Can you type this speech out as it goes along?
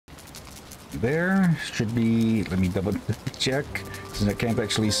there. Should be, let me double check, since I can't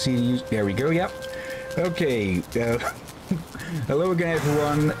actually see you. There we go, yep. Okay, hello again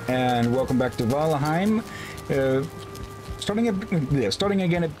everyone, and welcome back to Valheim. Starting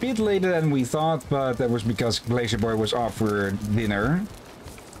again a bit later than we thought, but that was because Glacierboy was off for dinner.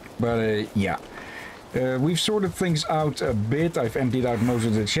 But yeah, we've sorted things out a bit. I've emptied out most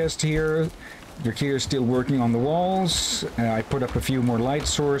of the chest here. Drakir is still working on the walls. I put up a few more light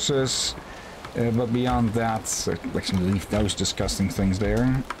sources, but beyond that, let's leave those disgusting things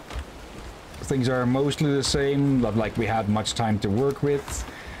there. Things are mostly the same, not like we had much time to work with.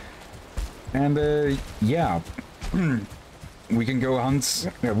 And yeah, we can go hunt.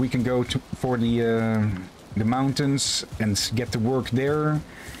 We can go for the mountains and get to work there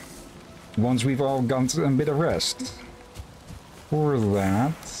once we've all gotten a bit of rest. For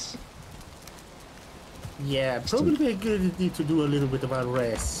that, yeah, probably a good idea to do a little bit of a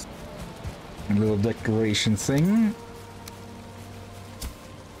rest. A little decoration thing.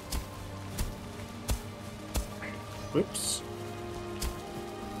 Whoops.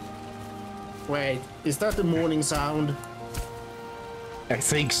 Wait, is that the morning sound? I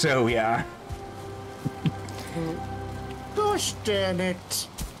think so, yeah. Gosh damn it.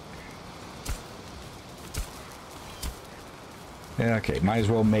 Okay, might as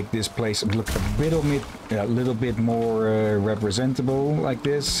well make this place look a little bit more representable like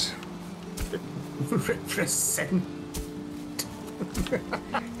this. Represent.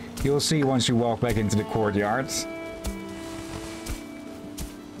 You'll see once you walk back into the courtyard.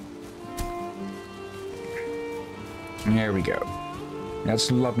 There we go. That's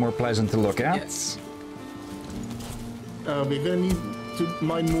a lot more pleasant to look at. Yes. We're gonna need to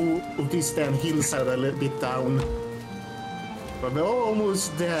mine more of this damn hillside a little bit down. But we're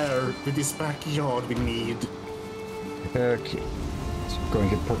almost there with this backyard we need. Okay. So I'm going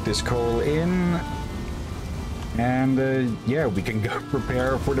to put this coal in. And yeah, we can go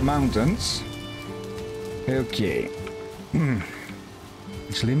prepare for the mountains. Okay.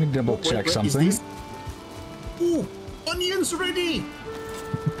 So let me double check something. Ooh, onions ready!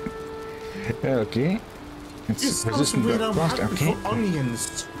 Okay. It's resistant to frost. Okay. For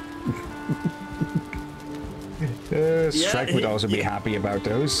onions. Strike would also be happy about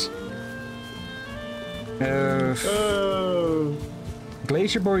those.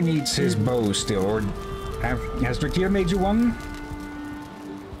 Glacierboy needs his bow still, or has Drakir made you one?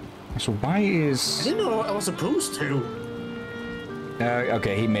 So why is... I didn't know I was supposed to.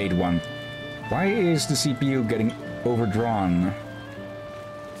 Okay, he made one. Why is the CPU getting overdrawn?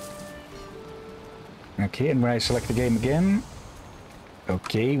 Okay, and when I select the game again...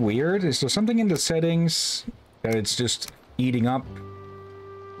 Okay, weird. Is there something in the settings that it's just eating up?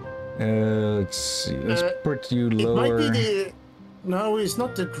 Let's see. Let's put you lower. It might be the... No, it's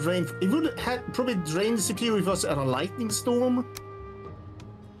not the drain. It would have probably drained the CPU if it was a lightning storm.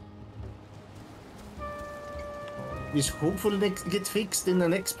 Which hopefully get fixed in the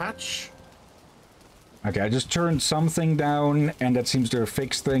next patch. Okay, I just turned something down, and that seems to have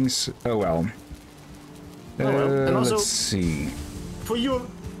fixed things. Oh well. And also, let's see. For you,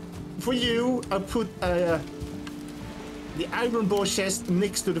 I put the iron bar chest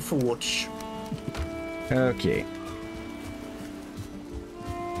next to the forge. Okay.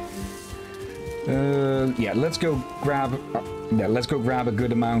 Yeah, let's go grab. Let's go grab a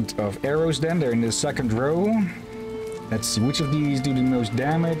good amount of arrows. Then they're in the second row. Let's see which of these do the most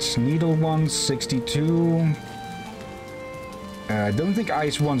damage. Needle ones, 62. I don't think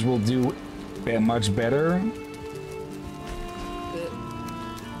ice ones will do much better.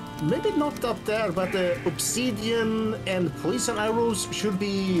 Maybe not up there, but the obsidian and poison arrows should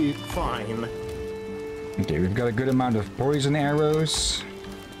be fine. Okay, we've got a good amount of poison arrows.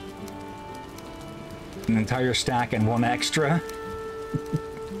 An entire stack and one extra.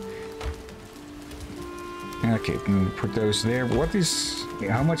 Okay, put those there. What is...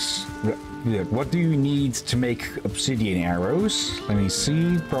 How much... Yeah, what do you need to make obsidian arrows? Let me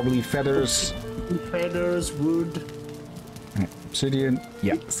see. Probably feathers. Feathers, wood. Obsidian.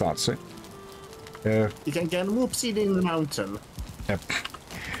 Yeah, thought so. You can get more obsidian in the mountain. Yep.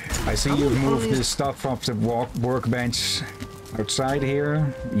 I see you've moved this stuff off the workbench outside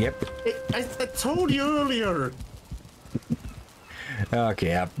here. Yep. I told you earlier. Okay,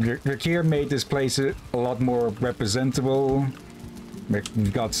 yeah. Drakir made this place a lot more representable.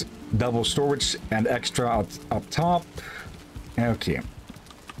 We've got double storage and extra up top. Okay.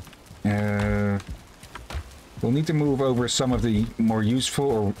 We'll need to move over some of the more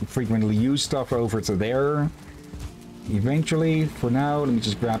useful or frequently used stuff over to there. Eventually, for now, let me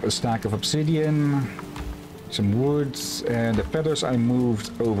just grab a stack of obsidian. Some woods, and the feathers I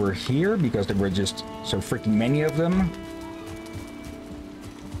moved over here because there were just so freaking many of them.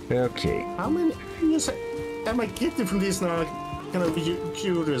 Okay. How many onions am I getting from this now? Kind of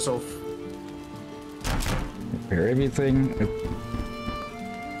curious of. Repair everything.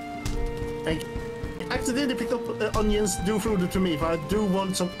 I accidentally picked up onions due through to me, but I do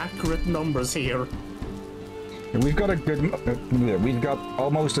want some accurate numbers here. We've got a good. We've got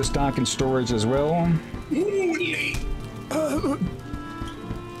almost a stack in storage as well. Holy!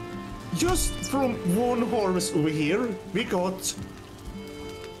 Just from one harvest over here, we got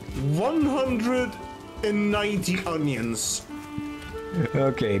 190 onions.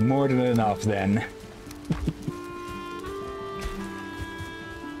 Okay, more than enough then.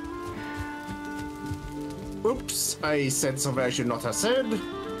 Oops, I said something I should not have said.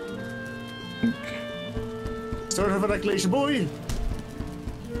 Sorry for that, Glacierboy.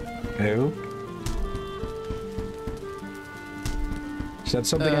 No. Is that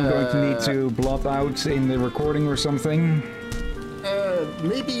something I'm going to need to blot out in the recording or something?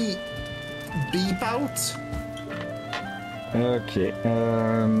 Maybe beep out? Okay,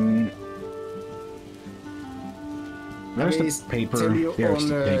 where's the paper? Tell you There's on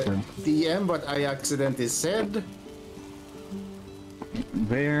the paper. DM what I accidentally said.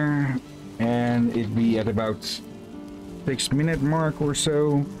 There, and it'd be at about 6-minute mark or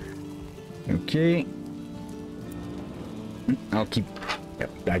so. Okay. I'll keep...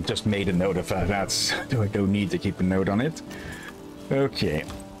 Yep, I just made a note of that. That's... I don't need to keep a note on it. Okay.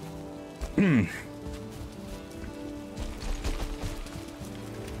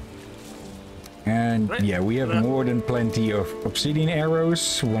 And yeah, we have more than plenty of obsidian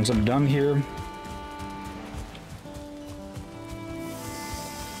arrows once I'm done here.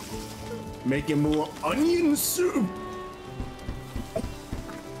 Making more onion soup.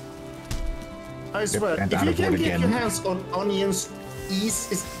 I swear, and if out you of can wood get again. your hands on onions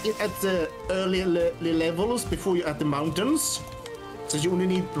is at the early levels before you're at the mountains, so you only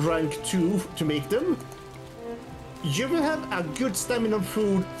need rank 2 to make them, you will have a good stamina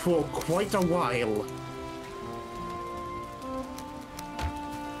food for quite a while.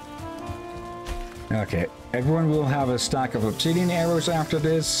 Okay, everyone will have a stack of obsidian arrows after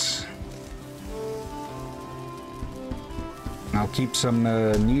this. I'll keep some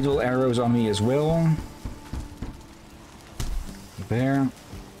needle arrows on me as well. There.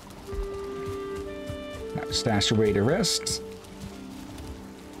 Now stash away the rest.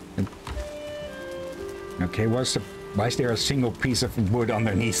 And okay, why is there a single piece of wood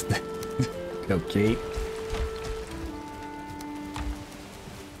underneath? Okay.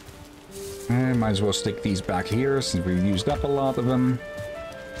 I might as well stick these back here since we've used up a lot of them.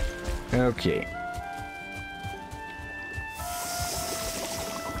 Okay.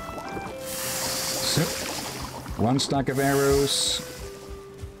 So, 1 stack of arrows.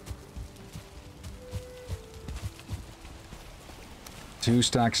 Two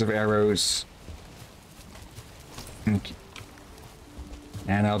stacks of arrows. Okay.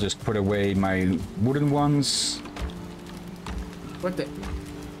 And I'll just put away my wooden ones. What the?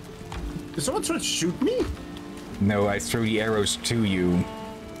 Did someone try to shoot me? No, I threw the arrows to you.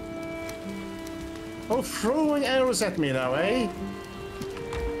 Oh, throwing arrows at me now, eh?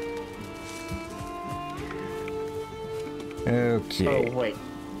 Okay. Oh, wait.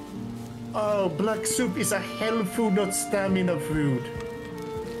 Oh, black soup is a health food, not stamina food.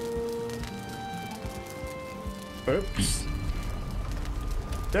 Oops.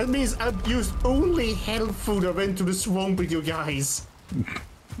 That means I've used only health food. I went to the swamp with you guys.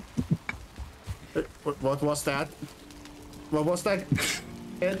 What was that? What was that?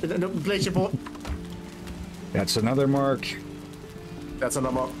 Glacierboy. That's another mark. That's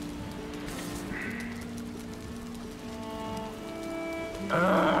another mark.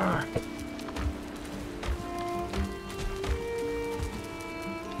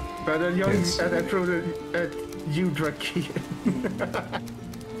 But I threw it at you, Drakir.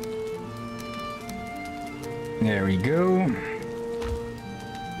 There we go.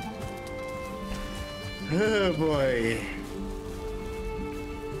 Oh boy.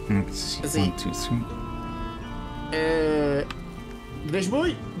 Let's see. 1, 2, 3.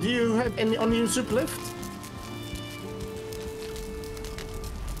 Glacierboy, do you have any onion soup left?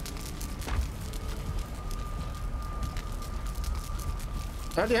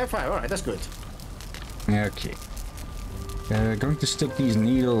 Oh, you have 5. Alright, that's good. Okay. Going to stick these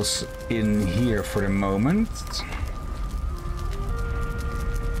needles in here for the moment.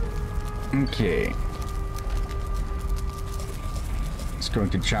 Okay. It's going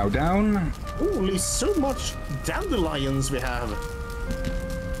to chow down. Holy, so much dandelions we have.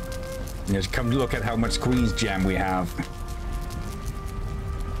 Just come look at how much squeeze jam we have.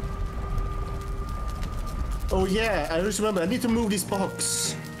 Oh yeah, I just remember. I need to move this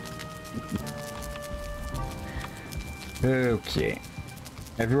box. Okay.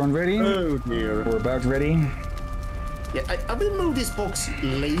 Everyone ready? Oh dear. We're about ready. Yeah, I will move this box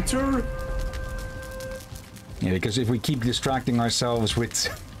later. Yeah, because if we keep distracting ourselves with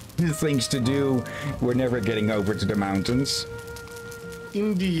things to do, we're never getting over to the mountains.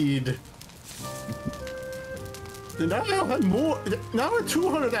 Indeed. Now I have more. Now I have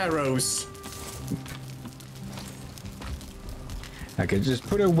 200 arrows. Okay, just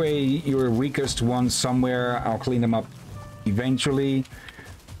put away your weakest ones somewhere. I'll clean them up eventually.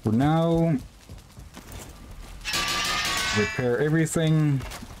 For now, repair everything.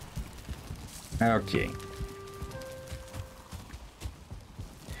 Okay.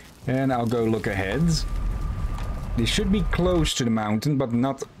 And I'll go look ahead. They should be close to the mountain, but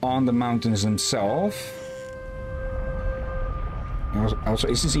not on the mountains themselves. Also,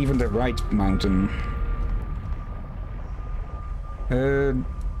 is this even the right mountain?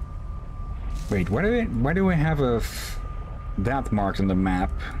 Wait, why do we have that marked on the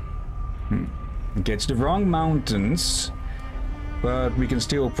map? Okay, it's the wrong mountains, but we can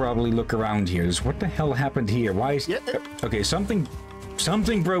still probably look around here. So what the hell happened here? Why is... Yeah. Okay, something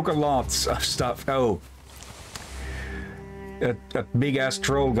broke a lot of stuff. Oh. That big-ass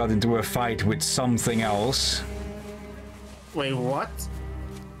troll got into a fight with something else. Wait, what?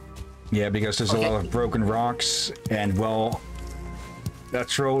 Yeah, because there's a lot of broken rocks, and well... That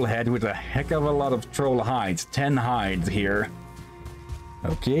troll had with a heck of a lot of troll hides. 10 hides here.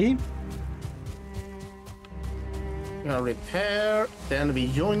 Okay. Gonna repair, then we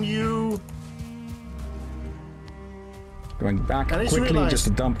join you. Going back quickly just to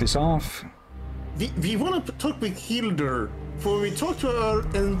dump this off. We want to talk with Hildur. For we talk to her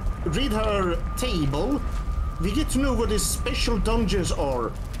and read her table, we get to know what these special dungeons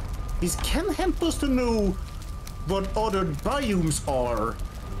are. This can help us to know what other biomes are.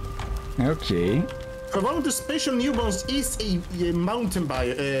 Okay. For one of the special new ones is a mountain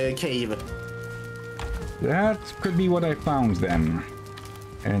cave. That could be what I found then.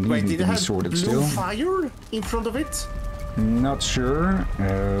 And Wait, even did it be have sorted blue still. fire in front of it? Not sure.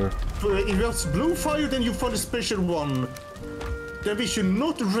 If it's blue fire, then you found a special one. Then we should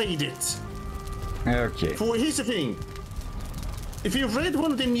not raid it. Okay. For here's the thing. If you raid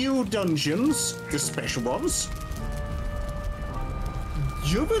one of the new dungeons, the special ones,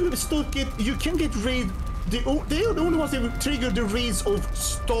 you will still get. You can get raid. They are the only ones that will trigger the raids of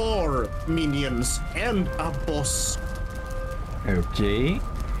star minions and a boss. Okay.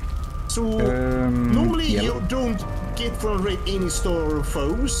 So normally you don't get from raid any star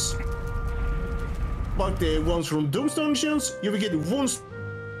foes. But the ones from those dungeons, you will get one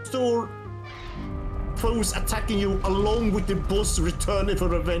star foes attacking you along with the boss returning for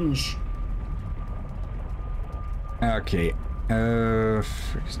revenge. Okay.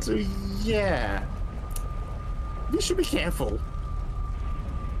 So yeah, we should be careful.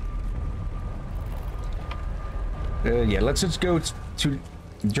 Yeah, let's just go to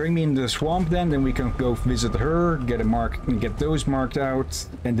join me in the swamp then we can go visit her, get those marked out,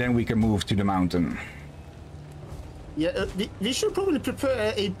 and then we can move to the mountain. Yeah, we should probably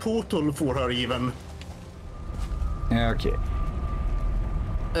prepare a portal for her even. Okay.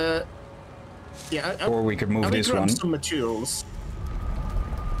 Yeah, or we could move this one. Some materials.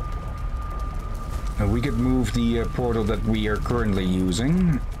 We could move the portal that we are currently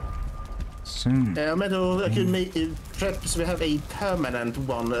using. So. I could make perhaps we have a permanent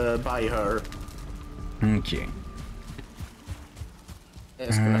one by her. Okay.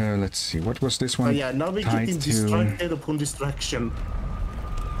 Let's see. What was this one? Oh yeah, now we're getting distracted upon distraction.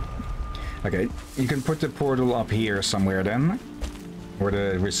 Okay, you can put the portal up here somewhere then. Or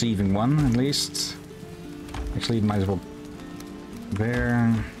the receiving one, at least. Actually, it might as well...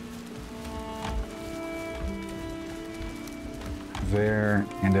 There. There.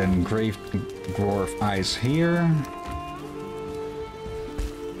 And then Grave Dwarf Eyes here.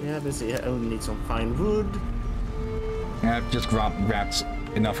 Yeah, let's see. I only need some fine wood. Yeah, just grabbed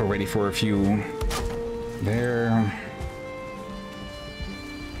enough already for a few. There.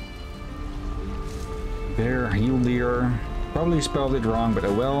 There, Hillyan. Probably spelled it wrong, but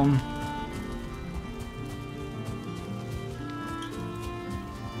oh well.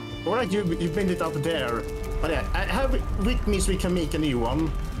 Alright, you bring it up there. But yeah, I have it with me so we can make a new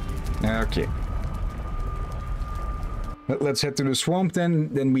one. Okay. Let's head to the swamp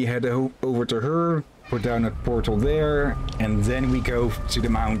then we head over to her, put down a portal there, and then we go to the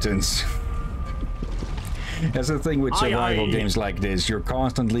mountains. That's the thing with survival Aye. games like this. You're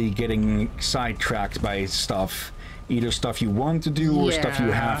constantly getting sidetracked by stuff. Either stuff you want to do or stuff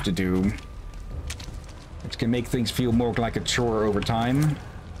you have to do. Which can make things feel more like a chore over time.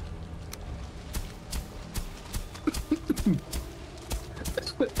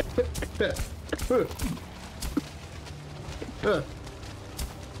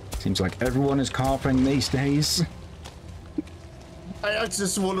 Seems like everyone is coughing these days. I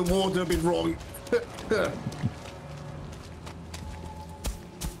just swallowed water a bit wrong.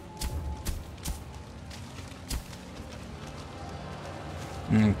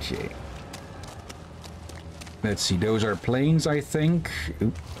 Okay. Let's see, those are planes, I think.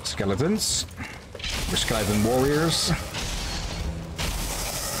 Oop, skeletons. Or skeleton warriors.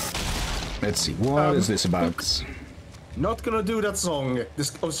 Let's see, what is this about? Not gonna do that song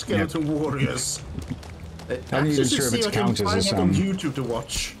of Skeleton Warriors. I'm not even sure if it's counted as a song. On YouTube to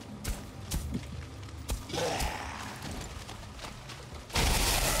watch.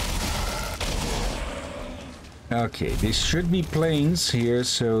 Okay, this should be planes here,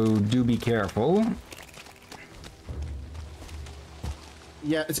 so do be careful.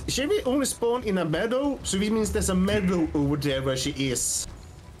 Yeah, she will only spawn in a meadow, so it means there's a meadow over there where she is.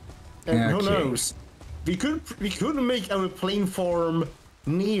 And who knows? We could make our plane farm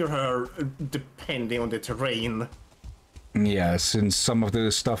near her, depending on the terrain. Yeah, since some of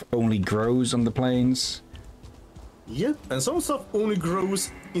the stuff only grows on the plains. Yeah, and some stuff only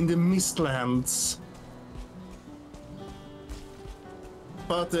grows in the mistlands.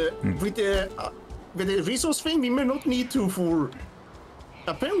 But with the resource thing, we may not need to for...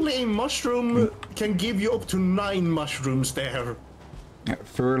 Apparently a mushroom can give you up to 9 mushrooms there. Yeah,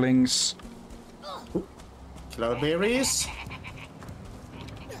 furlings. Cloudberries.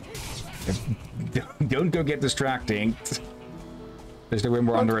 Don't go get distracting. Especially when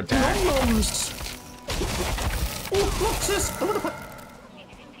we're under attack. Oh, what's this?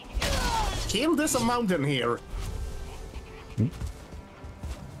 Kill this mountain here.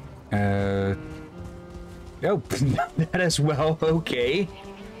 Oh, that as well, okay.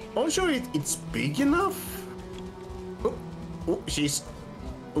 I'm sure it's big enough. Oh, she's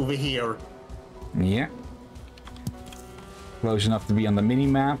over here. Yeah. Close enough to be on the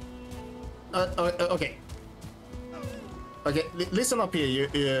mini-map. Okay. Okay, listen up here,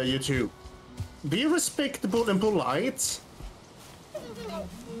 you two. Be respectable and polite.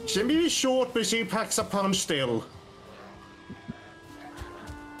 She may be short, but she packs a punch still.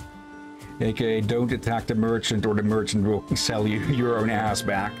 Okay, don't attack the merchant or the merchant will sell you your own ass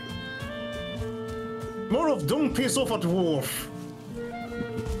back. More of don't piss off a dwarf.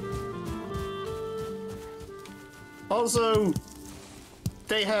 Also,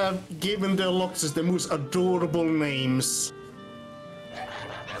 they have given their Loxes the most adorable names.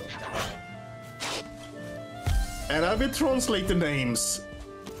 And I will translate the names.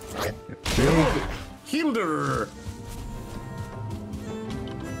 Hilder.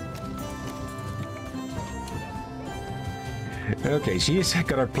 Okay, she's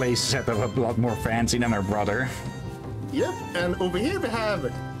got her place set up a lot more fancy than her brother. Yep, and over here we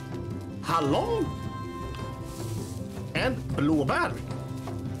have Hallon and Blåbär.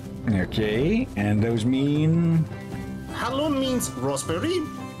 Okay, and those mean... Hallon means raspberry,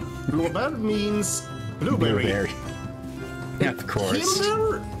 Blåbär means blueberry. Blueberry. Of course.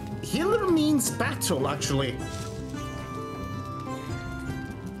 Hilder means battle, actually.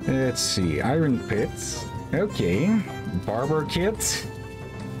 Let's see, iron pits. Okay, barber kit.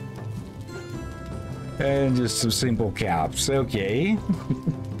 And just some simple caps, okay.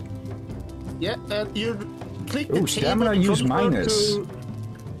 Yeah, and you click the stamina use minus.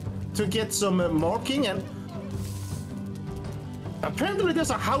 To get some marking, and apparently there's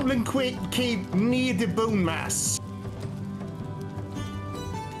a howling cave near the bone mass.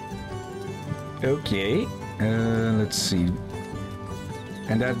 Okay, let's see.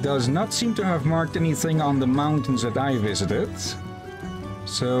 And that does not seem to have marked anything on the mountains that I visited.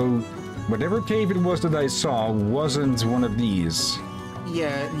 So, whatever cave it was that I saw wasn't one of these.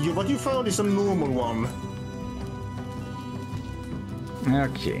 Yeah, what you found is a normal one.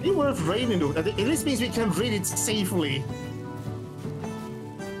 Okay. It's worth raiding though. At least means we can raid it safely.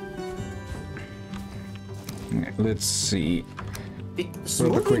 Let's see.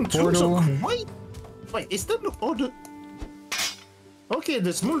 Smoldering quick tombs portal. are quite... Wait, is that no other... Okay,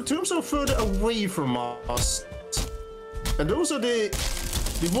 the small tombs are further away from us. And those are the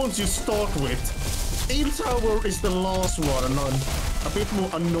ones you start with. Ale Tower is the last one, and a bit more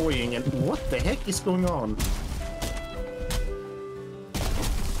annoying. And what the heck is going on?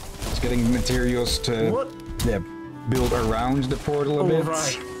 It's getting materials to build around the portal a bit.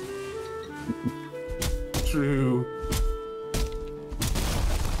 Right. true.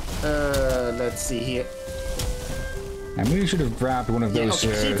 Let's see here. I maybe should have grabbed one of those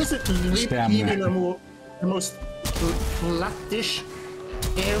okay, does it live stamina. in the most flattish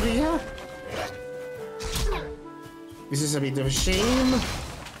area? This is a bit of a shame.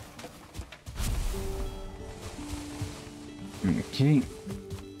 Okay.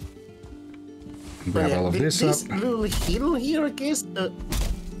 Grab all of this up. This little hill here, I guess.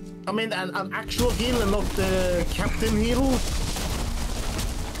 I mean, an actual hill and not the Captain Hill.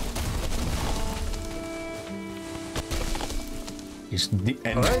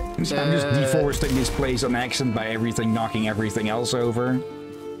 I'm just deforesting this place on accident by knocking everything else over.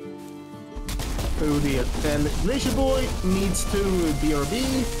 Oh dear. And Glacierboy needs to BRB.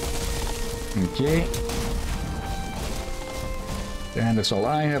 Okay. And that's all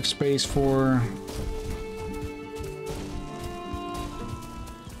I have space for.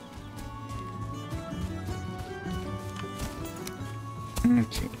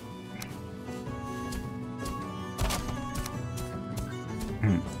 Okay.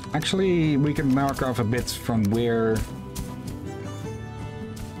 Actually, we can mark off a bit from where...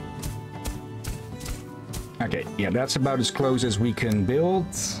 Okay, yeah, that's about as close as we can build.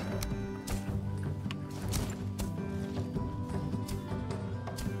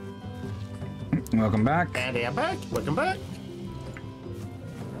 Welcome back. And they are back. Welcome back.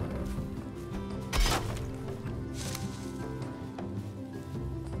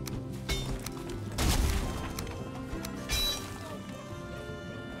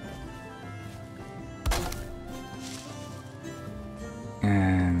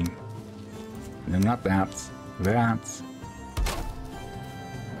 And... No, not that. That.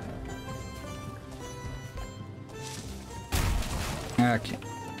 Okay.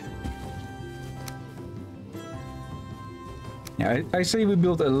 Yeah, I say we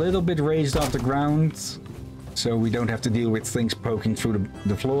build a little bit raised off the ground, so we don't have to deal with things poking through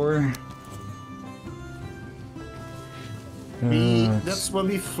the floor. That's when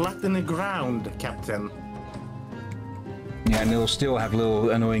we flatten the ground, Captain. Yeah, and they'll still have little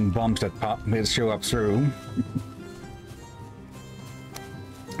annoying bumps that show up through.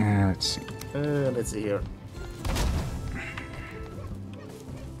 Let's see. Let's see here.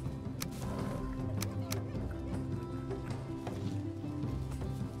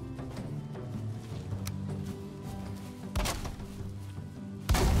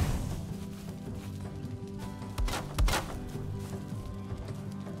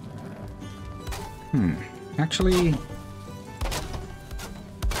 Actually...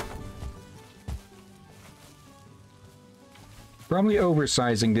 Probably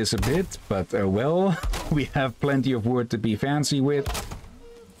oversizing this a bit, but well, we have plenty of wood to be fancy with.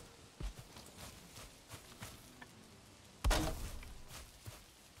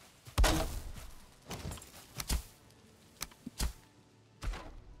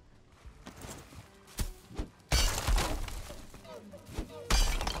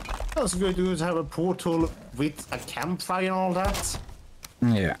 It's good to have a portal with a campfire and all that.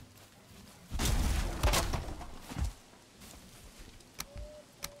 Yeah.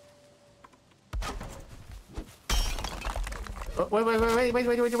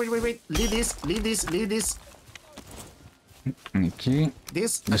 Wait. Leave this. Okay.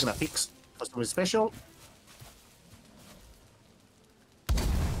 This I'm gonna fix for something special.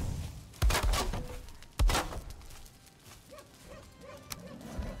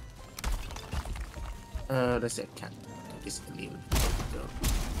 Let's see, I can't do this leave.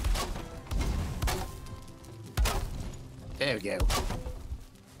 There we go.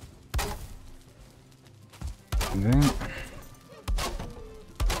 And then...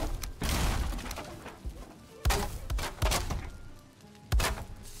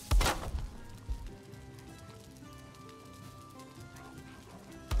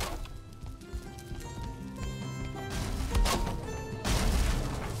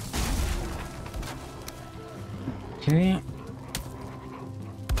 Okay.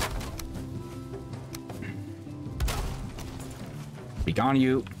 Be gone,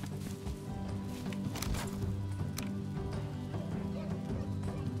 you.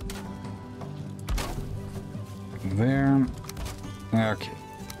 There. Okay.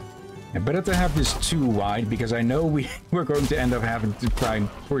 I better to have this too wide because I know we're going to end up having to try and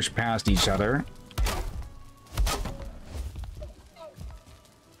push past each other.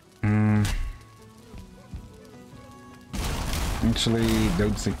 Actually,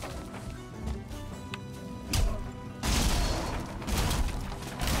 don't think...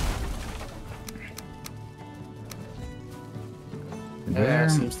 There.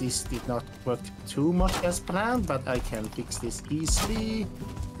 Seems this did not work too much as planned, but I can fix this easily.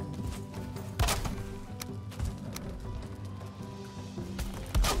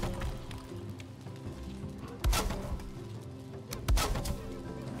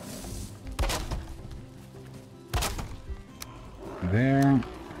 There.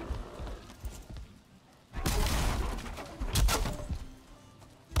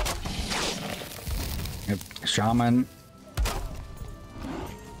 Yep. Shaman.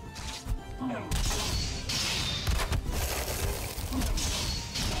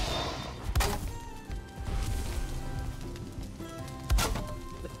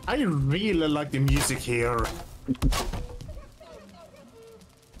 I really like the music here.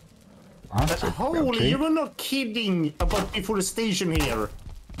 Holy, okay. you were not kidding about deforestation here.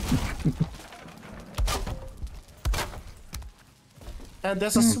 And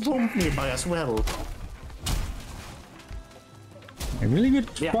there's a swamp nearby as well. A really good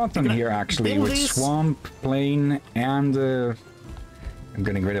spot on here, actually, with swamp, plain, and I'm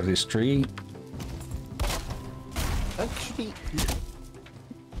getting rid of this tree. Actually,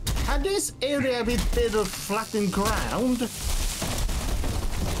 had this area with better flattened ground,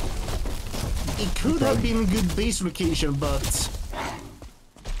 it could have been a good base location, but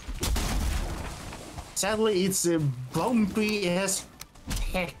sadly it's bumpy as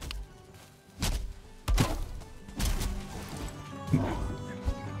heck.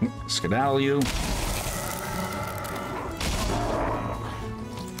 Skedaddle you.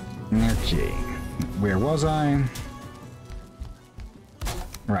 Okay, where was I?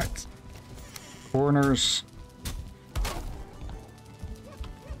 Right. Corners.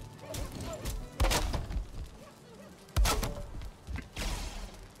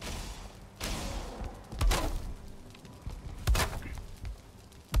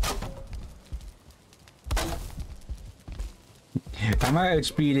 Am I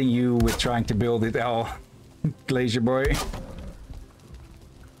outspeeding you with trying to build it, Glacierboy?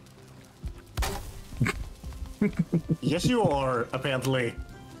 Yes, you are, apparently.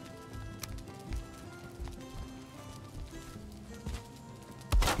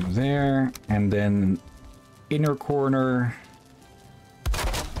 There, and then inner corner.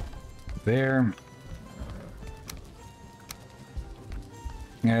 There.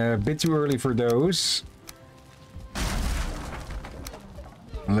 A bit too early for those.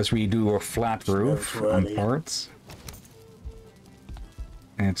 Unless we do a flat roof on parts.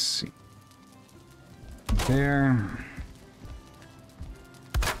 Let's see. There.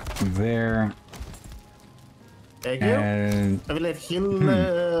 There. There you go. And I will let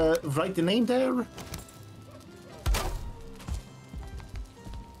Hill write the name there.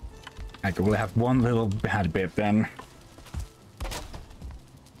 I will have one little bad bit then.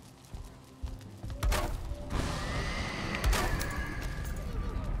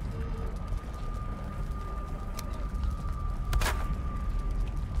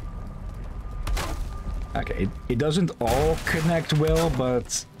 Okay, it doesn't all connect well,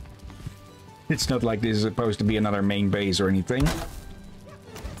 but it's not like this is supposed to be another main base or anything.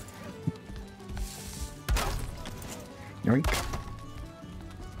 Yoink.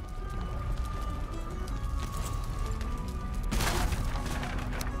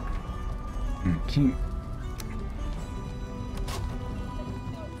 Okay.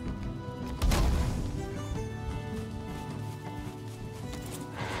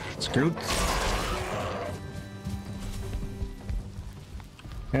 Scoot.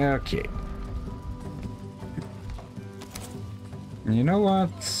 Okay. You know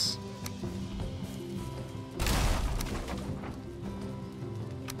what?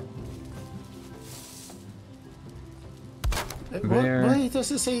 There. Why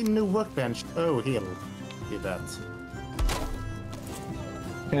does it say new workbench? Oh, Hill did that.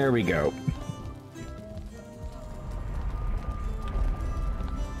 There we go.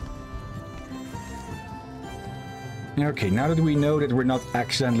 Okay, now that we know that we're not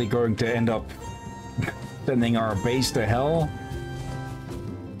accidentally going to end up sending our base to hell,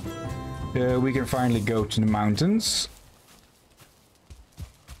 we can finally go to the mountains.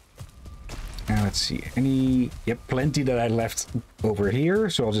 Now let's see, yep, plenty that I left over here,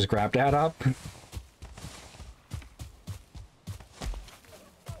 so I'll just grab that up.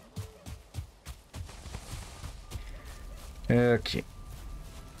 Okay.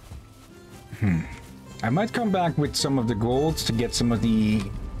 I might come back with some of the golds to get some of the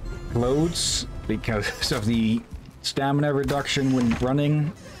clothes because of the stamina reduction when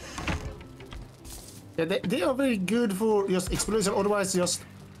running. Yeah, they are very good for just exploration, otherwise just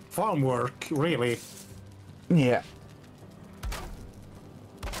farm work, really. Yeah.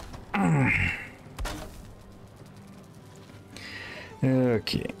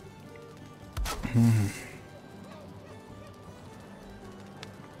 Okay.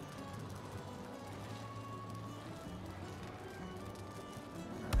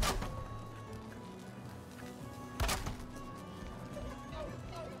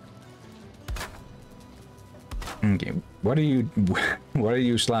 Okay, what are you what are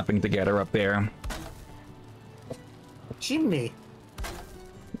you slapping together up there? Chimney.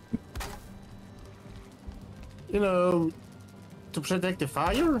 You know, to protect the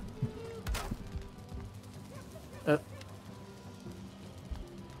fire.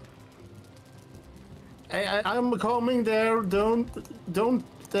 I'm coming there. Don't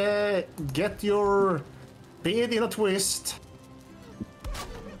get your beard in a twist.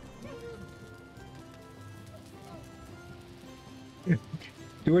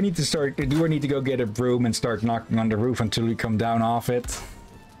 Do I need to go get a broom and start knocking on the roof until we come down off it?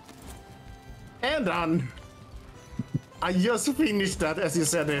 And done. I just finished that as you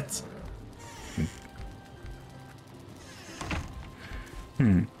said it.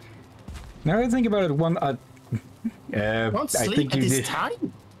 Now that I think about it, Don't I sleep think at you this did.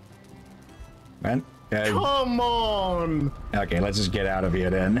 time. Man, Come on. okay, let's just get out of here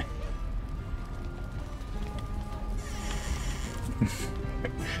then.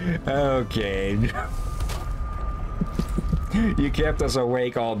 Okay. You kept us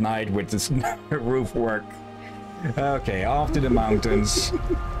awake all night with this roof work. Okay, off to the mountains.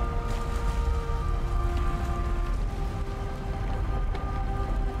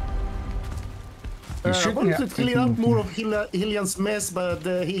 I wanted to clean up more of Hillyan's mess, but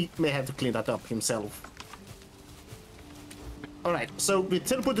he may have to clean that up himself. Alright, so we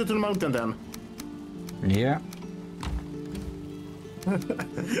teleported to the mountain then. Yeah.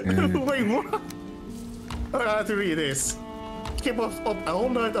 Wait, what? I have to read this. Keep us up all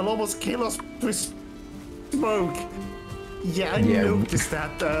night and almost kill us with smoke. Yeah, I noticed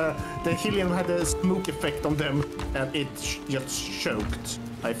that the Hillyan had a smoke effect on them and it just choked.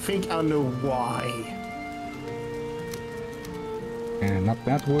 I think I know why. And not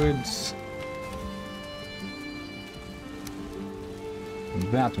that woods.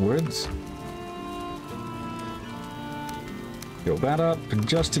 That woods. Fill that up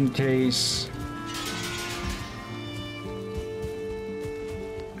just in case.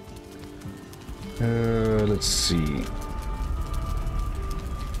 Let's see.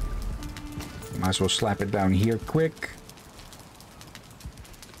 Might as well slap it down here quick.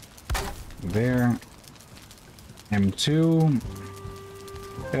 There. M2.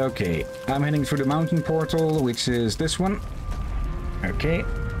 Okay, I'm heading through the mountain portal, which is this one. Okay.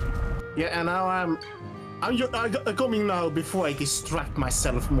 Yeah, and now I'm coming now before I distract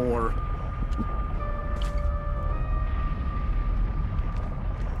myself more.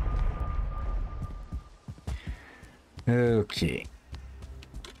 Okay.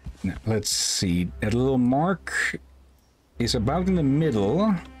 Now, let's see. That little mark is about in the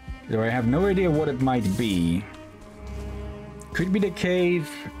middle, though I have no idea what it might be. Could be the cave,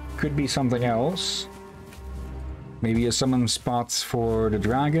 could be something else. Maybe a summon spot for the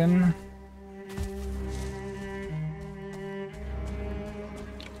dragon.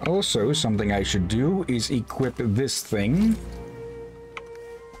 Also, something I should do is equip this thing.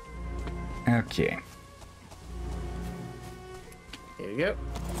 Okay. Here you go.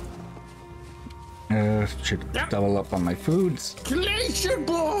 Should double up on my foods.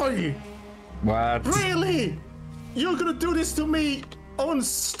 Glacierboy! What? Really? You're gonna do this to me on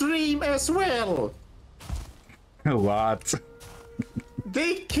stream as well? What?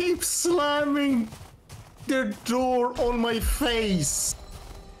 They keep slamming their door on my face.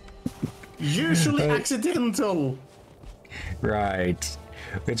 Usually accidental. Right.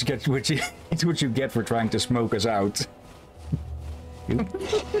 It's what you get for trying to smoke us out.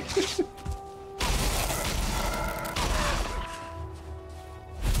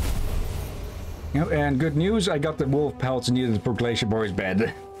 Oh, and good news, I got the wolf pelts needed for Glacierboy's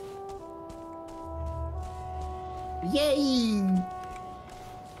bed. Yay!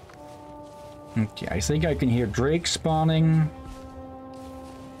 Okay, I think I can hear Drake spawning.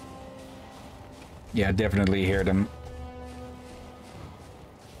 Yeah, definitely hear them.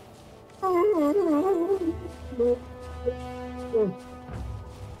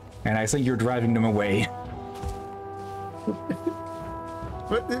 And I think you're driving them away.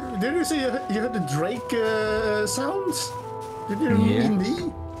 But did you say you heard the Drake sounds? Did you mean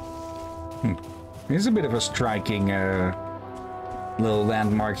me? There's a bit of a striking little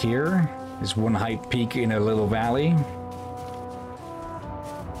landmark here. There's one high peak in a little valley.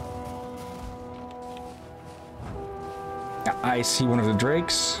 I see one of the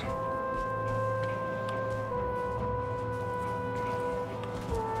drakes.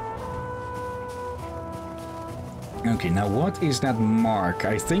 Okay, now what is that mark?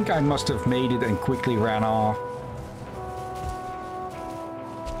 I think I must have made it and quickly ran off.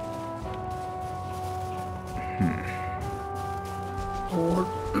 Or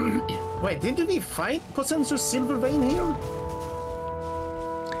Wait, didn't we find potential silver vein here?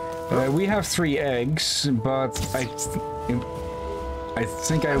 We have 3 eggs, but I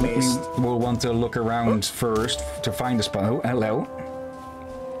think I will want to look around first to find a spot. Oh, hello.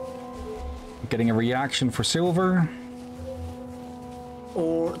 Getting a reaction for silver.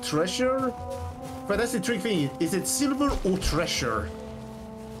 Or treasure? But that's the trick thing. Is it silver or treasure?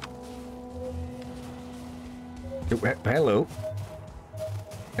 Oh, hello.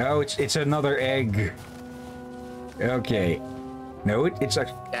 Oh, it's another egg. Okay. No, it's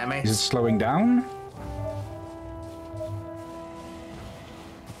actually... Damn it. Is it slowing down?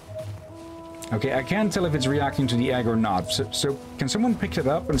 Okay, I can't tell if it's reacting to the egg or not. So can someone pick it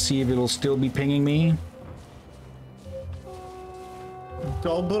up and see if it'll still be pinging me?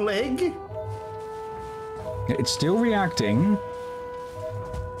 Double egg? It's still reacting.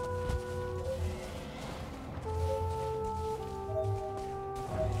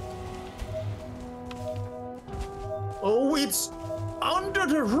 Oh, it's under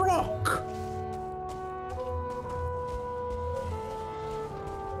the rock!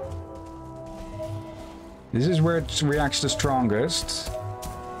 This is where it reacts the strongest.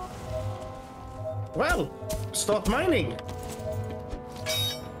 Well, start mining.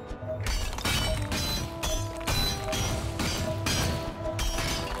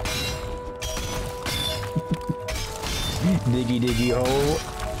 Diggy diggy hole.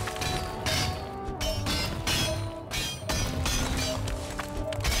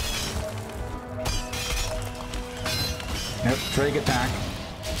 Yep, Drake attack.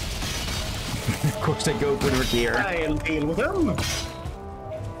 Of course they go for the Drakir. I'll deal with them.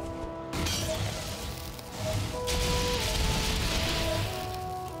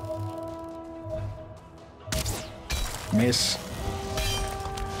 Miss.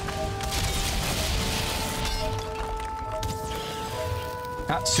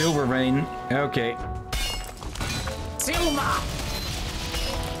 Ah, silver rain. Okay. Silver!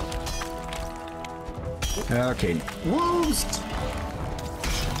 Okay. Wolves!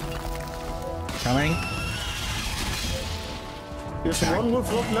 Coming. There's one wolf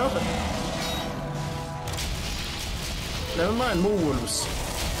floating up. Never mind, more wolves.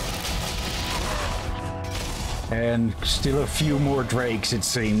 And still a few more drakes, it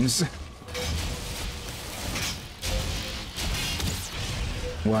seems.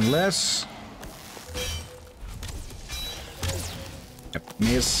 One less. Yep,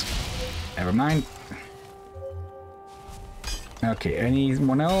 miss. Never mind. Okay,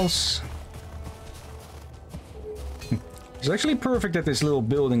 anyone else? It's actually perfect that this little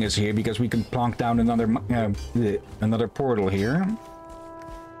building is here because we can plonk down another portal here.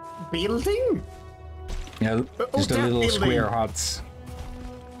 Building? Yeah, just a little building. square hut.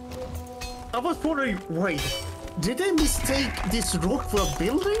 I was wondering, wait, did they mistake this rock for a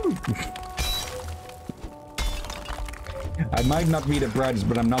building? I might not be the brightest,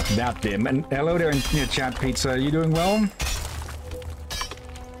 but I'm not that dim. And hello there in the chat, Pizza. Are you doing well?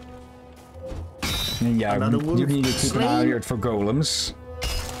 And yeah, you need to keep an eye out for golems.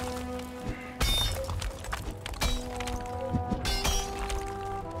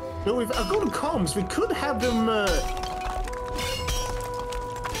 So if a golem comes, we could have them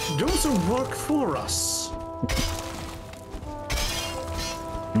do some work for us.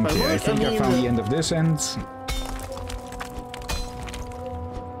 Okay, I think I found the end of this end.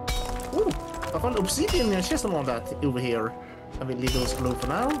 Ooh, I found obsidian and chest on that over here. I will leave those alone for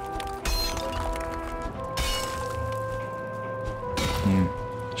now.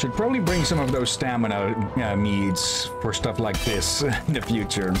 Should probably bring some of those stamina meads for stuff like this in the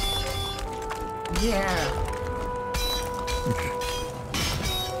future. Yeah.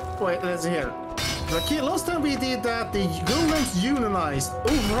 Wait, let's hear. Drakir, last time we did that, the golems unionized.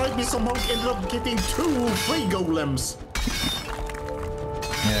 Override me, some monk ended up getting 2 free golems.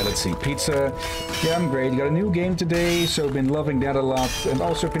 Yeah, let's see. Pizza. Yeah, I'm great. Got a new game today, so been loving that a lot. And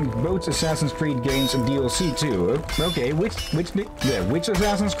also been both Assassin's Creed games and DLC too. Okay, which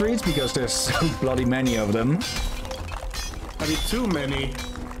Assassin's Creeds? Because there's so bloody many of them. I mean, too many.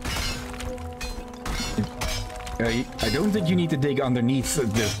 I don't think you need to dig underneath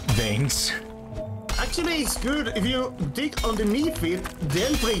the veins. Actually, it's good if you dig underneath it,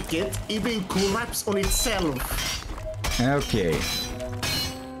 then break it, it will collapse on itself. Okay.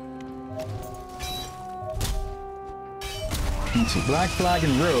 Let's see, Black Flag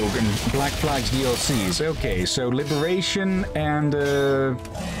and Rogue and Black Flag's DLCs. Okay, so Liberation and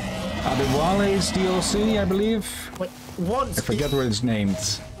Adewale's DLC, I believe. Wait, once I forget what it's named.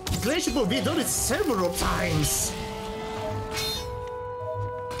 Glacierboy, we've done it several times.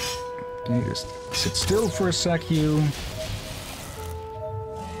 Can you just sit still for a sec, you?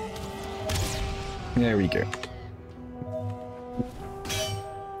 There we go.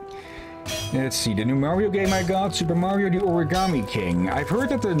 Let's see, the new Mario game I got, Super Mario the Origami King. I've heard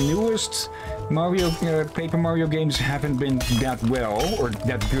that the newest Mario, Paper Mario games haven't been that well, or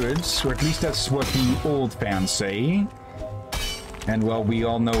that good, or at least that's what the old fans say. And well, we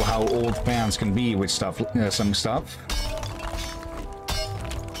all know how old fans can be with stuff, some stuff.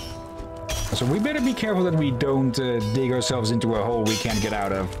 So we better be careful that we don't dig ourselves into a hole we can't get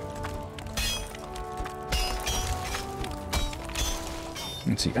out of.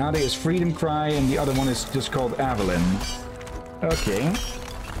 Let's see, Ade is Freedom Cry, and the other one is just called Avalon. Okay.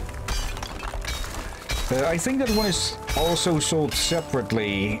 I think that one is also sold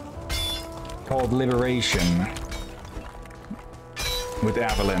separately, called Liberation, with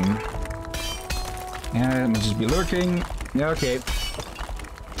Avalon. And we'll just be lurking. Yeah, okay.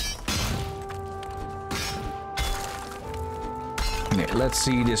 Okay, let's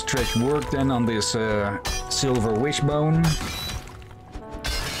see this trick work then on this silver wishbone.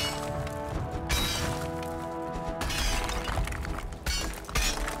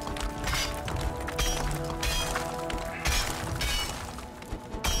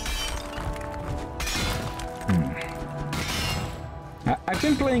 I've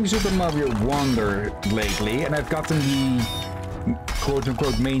been playing Super Mario Wonder lately, and I've gotten the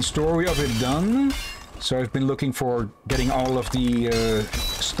quote-unquote main story of it done. So I've been looking for getting all of the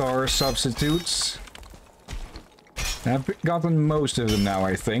star substitutes. I've gotten most of them now,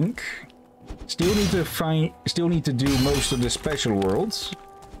 I think. Still need to do most of the special worlds,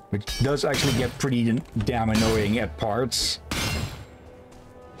 which does actually get pretty damn annoying at parts.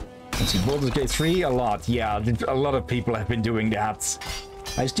 Let's see, Baldur's Gate 3, a lot. Yeah, a lot of people have been doing that.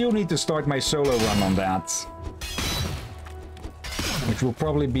 I still need to start my solo run on that. Which will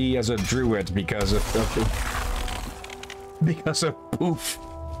probably be as a druid because of poof.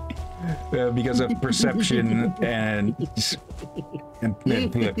 Because of perception and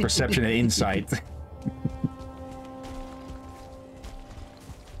perception and insight.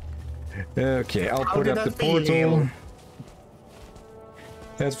 Okay, I'll put up the portal.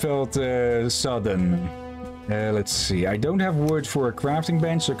 That felt sudden. Let's see. I don't have wood for a crafting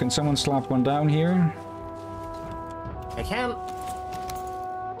bench, so can someone slap one down here? I can.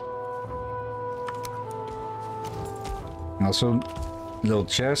 Also, little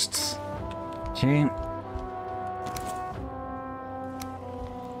chests. Okay.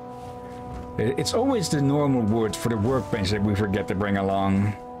 It's always the normal wood for the workbench that we forget to bring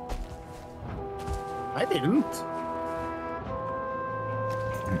along. I didn't.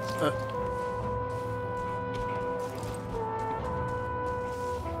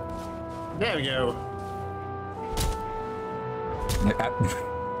 There we go.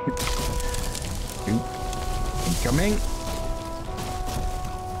 Incoming.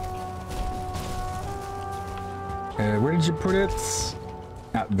 Where did you put it?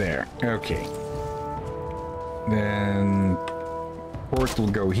 Out there. Okay. Then portal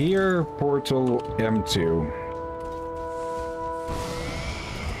go here. Portal M2.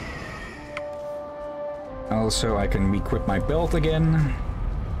 Also, I can equip my belt again.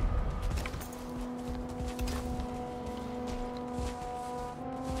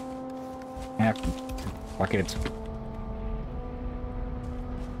 Fuck it.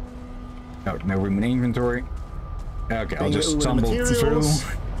 Oh, no room in inventory. Okay, I'll just stumble through.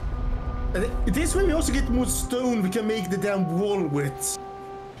 This way we also get more stone we can make the damn wall with.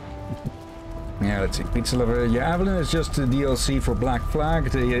 Yeah, let's see. Pizza Lover, yeah, Avalon is just the DLC for Black Flag.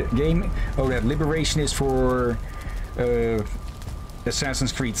 The game... Oh, that Liberation is for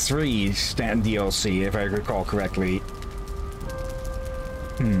Assassin's Creed 3 stand DLC, if I recall correctly.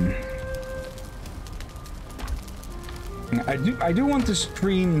 I do want to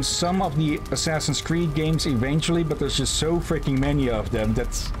stream some of the Assassin's Creed games eventually, but there's just so freaking many of them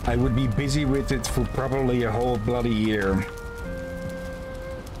that I would be busy with it for probably a whole bloody year.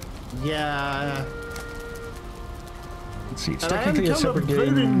 Yeah. Let's see, it's technically a separate game.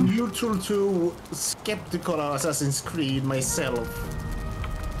 I'm very neutral to skeptical of Assassin's Creed myself.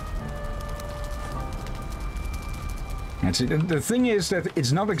 And see, the thing is that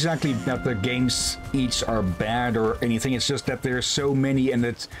it's not exactly that the games each are bad or anything, it's just that there's so many and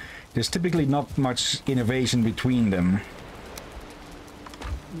that there's typically not much innovation between them.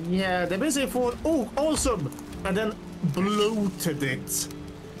 Yeah, they basically thought, oh, awesome, and then bloated it.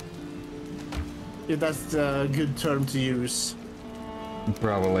 If that's a good term to use.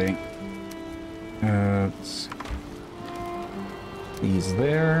 Probably. He's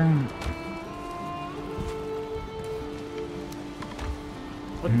there.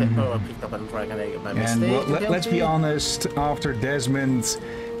 What the? Oh, I picked up a dragon egg by mistake. And well, let's be honest, after Desmond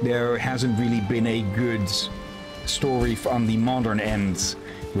there hasn't really been a good story on the modern end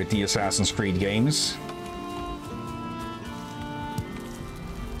with the Assassin's Creed games.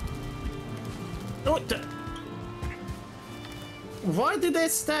 What the? Why did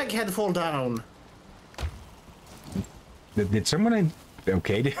that stag head fall down? Did someone...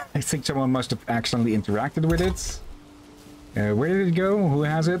 Okay, I think someone must have accidentally interacted with it. Where did it go? Who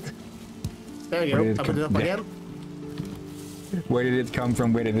has it? There you go. I put it up again. Where did it come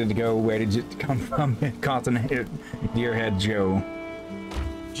from? Where did it go? Where did it come from? Cotton Deerhead Joe.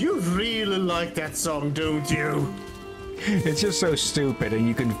 You really like that song, don't you? It's just so stupid, and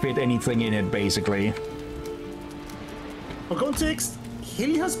you can fit anything in it, basically. For context,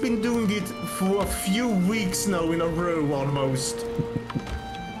 he has been doing it for a few weeks now in a row, almost.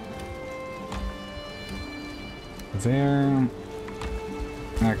 There.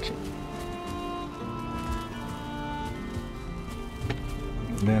 Okay.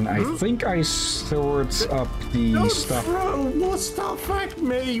 Then I think I stored up the Don't stuff. throw more stuff at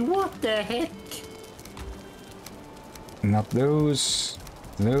me! What the heck? Not those.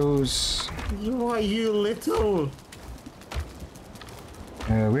 Those. You little.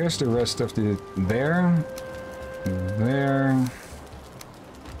 Where's the rest of the... There. There.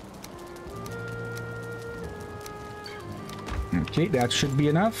 Okay, that should be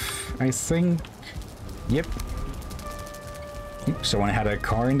enough, I think. Yep. Someone had a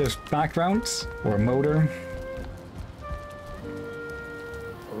car in the background, or a motor.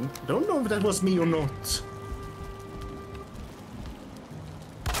 Don't know if that was me or not.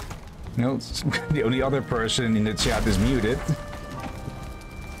 No, the only other person in the chat is muted.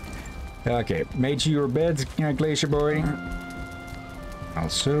 Okay, made you your bed, Glacierboy.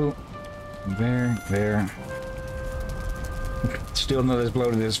 Also, there. Still not as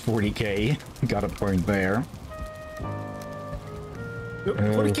bloated as 40k. Got a point there.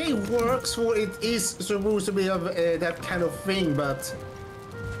 40k works for it is supposed to be of that kind of thing, but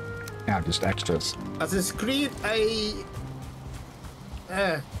yeah, just extras. Assassin's Creed, I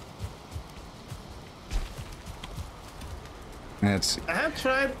have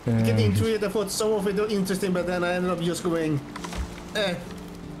tried getting into it. I thought some of it were interesting, but then I ended up just going, I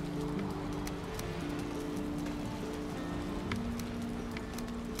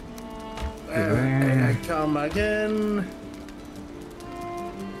come again.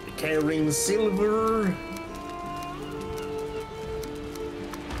 Carrying silver.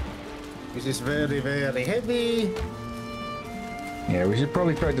 This is very, very heavy. Yeah, we should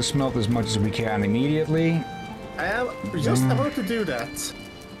probably try to smelt as much as we can immediately. I am just about to do that.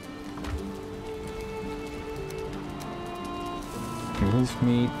 Wolf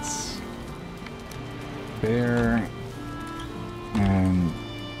meat. There. And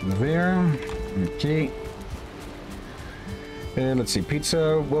there. Okay. Let's see,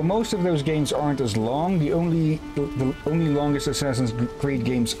 pizza. Well, most of those games aren't as long. The only longest Assassin's Creed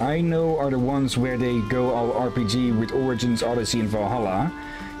games I know are the ones where they go all RPG with Origins, Odyssey, and Valhalla.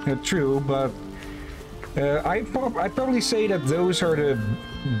 True, but I'd probably say that those are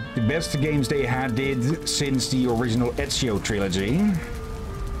the best games they did since the original Ezio trilogy.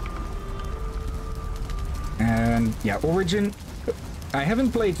 And yeah, Origin. I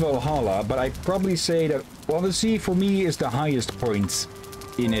haven't played Valhalla, but I'd probably say that Odyssey for me is the highest point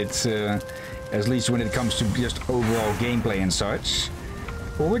in it, at least when it comes to just overall gameplay and such.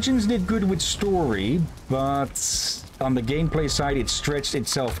 Origins did good with story, but on the gameplay side it stretched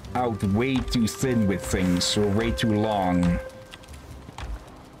itself out way too thin with things, or way too long.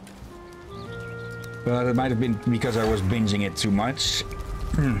 But it might have been because I was binging it too much.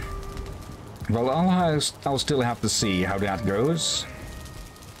 Well, I'll still have to see how that goes.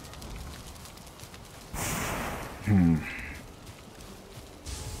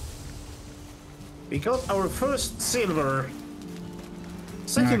 We got our first silver.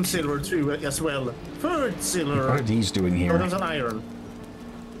 Second silver too as well. Third silver. What are these doing here? Oh, there's an iron.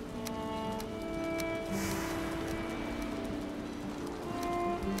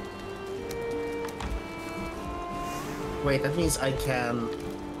 Wait, that means I can...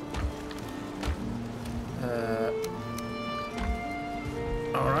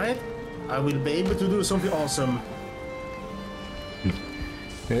 Alright. I will be able to do something awesome.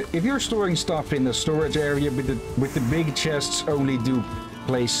 If you're storing stuff in the storage area with the big chests, only do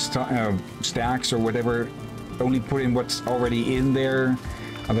place stacks or whatever. Only put in what's already in there.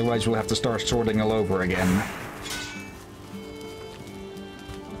 Otherwise, we'll have to start sorting all over again.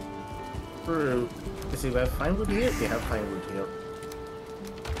 True. Let's see, we have fine wood here? We have fine wood here.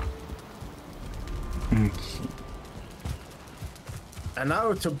 Okay. And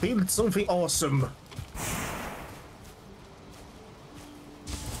now to build something awesome.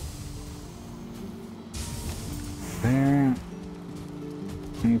 there.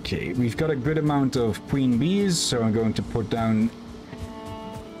 Okay, we've got a good amount of queen bees, so I'm going to put down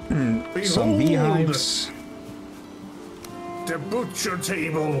some beehives. The butcher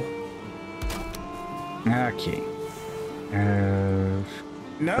table. Okay.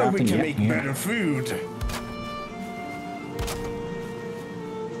 Now we can make yeah. better food.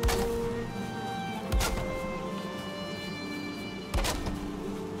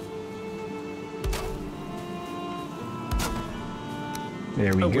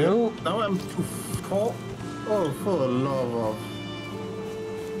 There we go. Now I'm too full. Oh, for love of.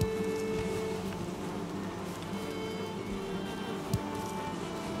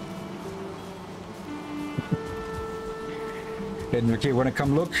 Okay, wanna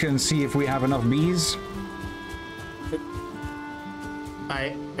come look and see if we have enough bees?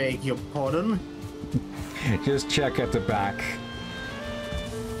 I beg your pardon? Just check at the back.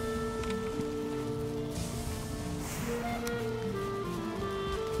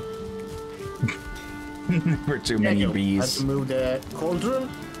 Never too many bees. Have to move the cauldron.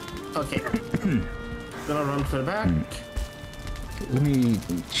 Okay. Gonna run to the back. Let me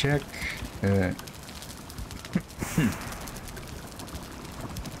check.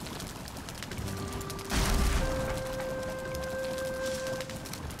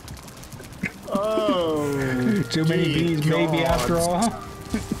 Oh. Too many bees, God. maybe, after all.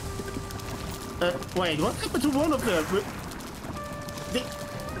 Wait, what happened to one of them?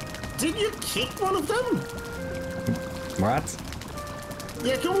 Did you kick one of them? What?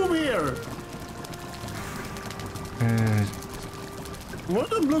 Yeah, come over here. One of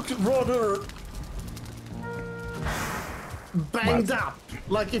them looked rather banged up,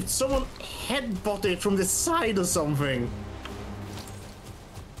 like if someone headbutted from the side or something.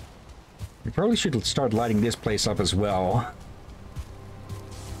 We probably should start lighting this place up as well.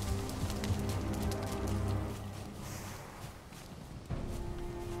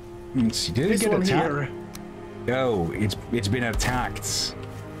 Let's see, did it get attacked? Oh, it's been attacked.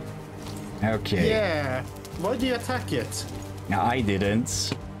 Okay. Yeah. Why did you attack it? No, I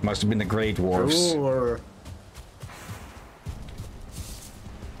didn't. Must have been the Great Dwarfs. Sure.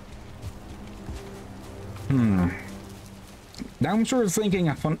 Now I'm sort of thinking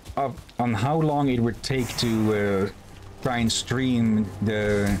on how long it would take to try and stream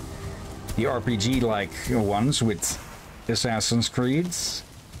the RPG-like ones with Assassin's Creed.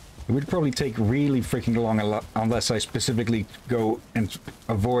 It would probably take really freaking long unless I specifically go and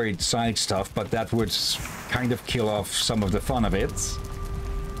avoid side stuff, but that would kind of kill off some of the fun of it.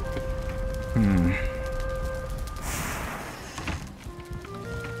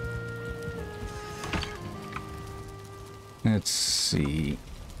 Let's see.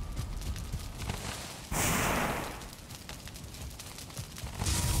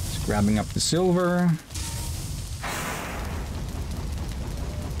 Just grabbing up the silver.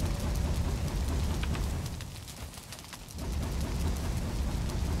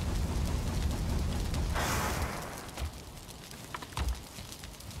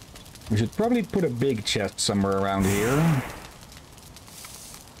 We should probably put a big chest somewhere around here.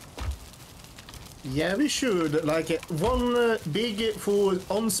 Yeah, we should. Like one big for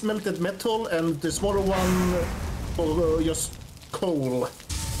unsmelted metal and the smaller one for just coal.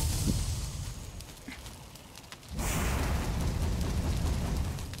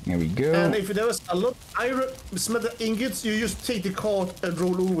 There we go. And if there was a lot of iron smelted ingots, you just take the cart and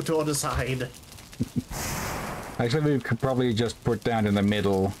roll over to the other side. Actually, we could probably just put that in the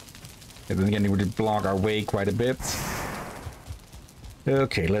middle. And then again, it would block our way quite a bit.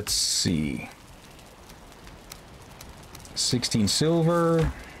 Okay, let's see. 16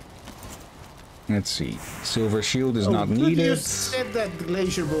 silver. Let's see. Silver shield is not needed. You said that,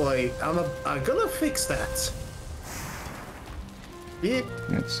 Glacierboy. I'm gonna fix that.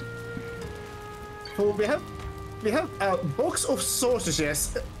 Let's see. So we have a box of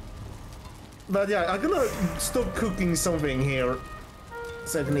sausages. But yeah, I'm gonna stop cooking something here.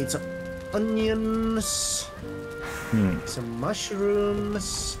 So I can eat some onions, some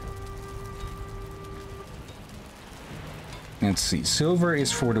mushrooms. Let's see. Silver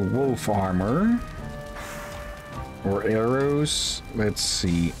is for the wolf armor. Or arrows. Let's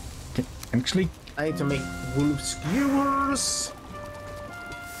see. Actually, I need to make wolf skewers.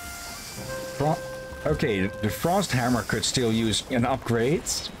 Okay, the frost hammer could still use an upgrade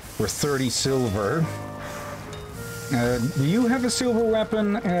for 30 silver. Do you have a silver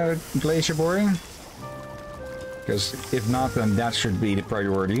weapon, Glacierboy? Because if not, then that should be the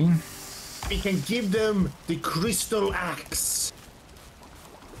priority. We can give them the crystal axe.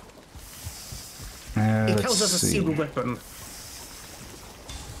 It counts as a silver weapon.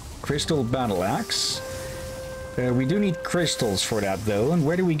 Crystal battle axe. We do need crystals for that, though. And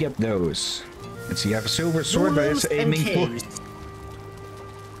where do we get those? Let's see, I have a silver sword, but it's aiming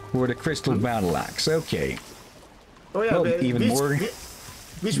for the crystal battle axe. Okay. Oh yeah, well, even more.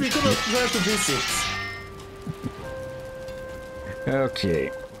 Which we could try to visit.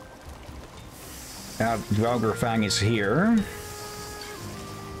 Okay. Dvalgarfang is here.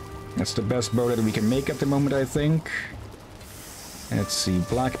 That's the best bow that we can make at the moment, I think. Let's see,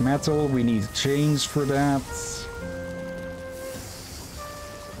 black metal, we need chains for that.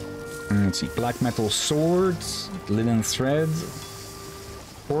 Let's see, black metal sword, linen thread,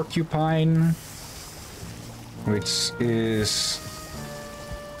 porcupine, which is...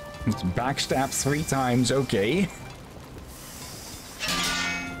 It's backstab 3 times, okay.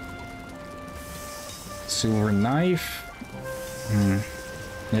 Silver knife.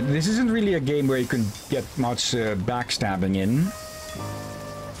 This isn't really a game where you can get much backstabbing in.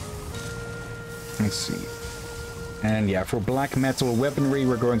 Let's see. And yeah, for black metal weaponry,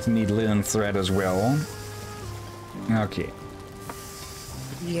 we're going to need linen thread as well. Okay.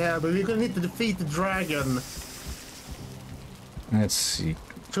 Yeah, but we're gonna need to defeat the dragon. Let's see.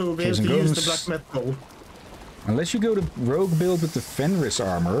 So we have to use the black metal. Unless you go to rogue build with the Fenris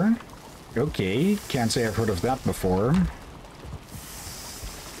armor. Okay, can't say I've heard of that before.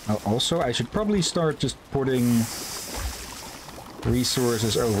 Also, I should probably start just putting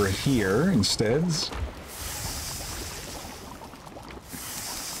resources over here instead.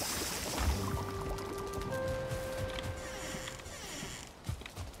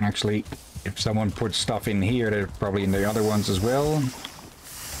 Actually, if someone puts stuff in here, they're probably in the other ones as well.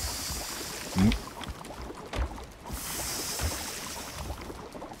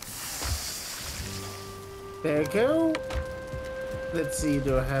 There you go. Let's see,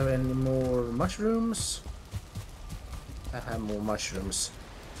 do I have any more mushrooms? I have more mushrooms.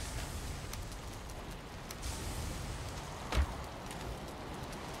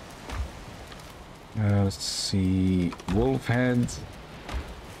 Let's see. Wolf head.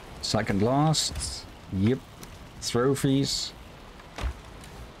 Second last. Yep. Trophies.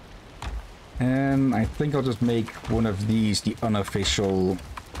 And I think I'll just make one of these the unofficial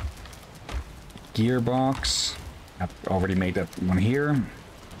gearbox. I've already made that one here.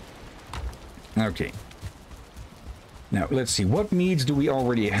 Okay. Now, let's see. What needs do we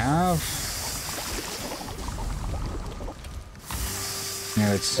already have?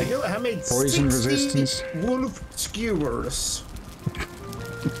 Now, let's see. I made poison resistance. Wolf skewers.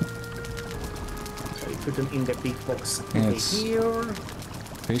 So you put them in the big box over here.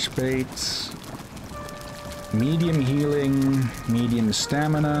 Fish bait. Medium healing. Medium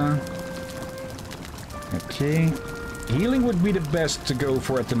stamina. Okay. Healing would be the best to go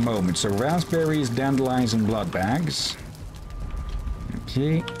for at the moment. So raspberries, dandelions, and blood bags.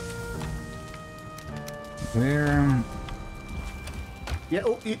 Okay. There. Yeah,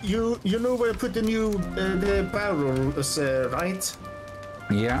 oh, you know where I put the new the barrels, right?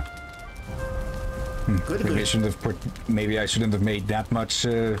 Yeah. Good, Maybe I shouldn't have put. Maybe I shouldn't have made that much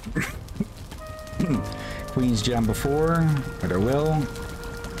Queen's Jam before, but I will.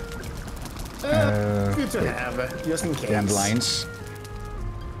 Good to have, just in case. Dandelions.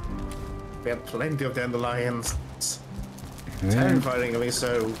 We have plenty of dandelions. Yeah. Terrifyingly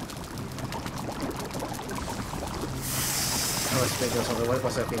so. I was thinking of something. What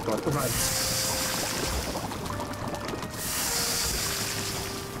was I thinking of? Right.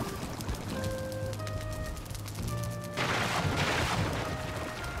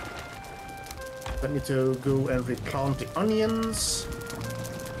 I need to go and replant the onions.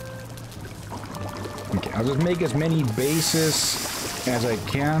 Okay, I'll just make as many bases as I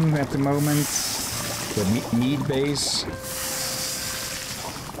can at the moment. The meat base.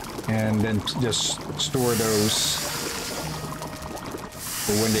 And then just store those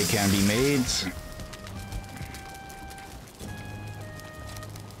for when they can be made.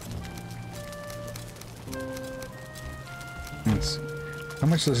 Let's see. How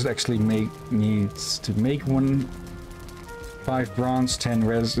much does it actually needs to make one? 5 bronze, 10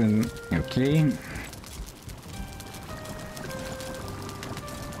 resin. Okay.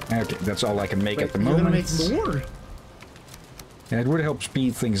 Okay, that's all I can make at the moment. You're gonna make more? Yeah, it would help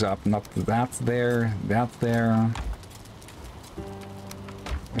speed things up. Not that there, that there.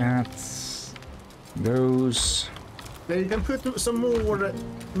 That's... those... Then you can put some more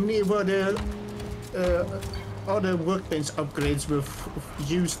near where the other workbench upgrades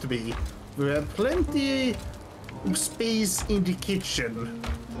used to be. We have plenty of space in the kitchen.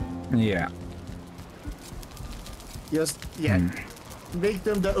 Yeah. Just, yeah. Make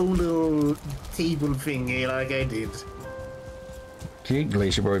them the own little table thingy like I did. Okay,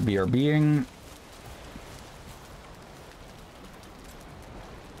 Glacierboy BRBing.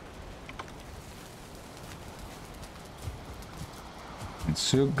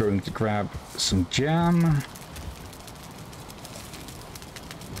 soup. Going to grab some jam.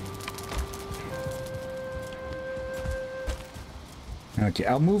 Okay,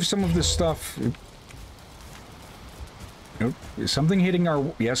 I'll move some of this stuff. Nope. Is something hitting our...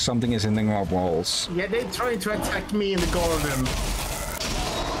 Yes, something is hitting our walls. Yeah, they're trying to attack me in the garden.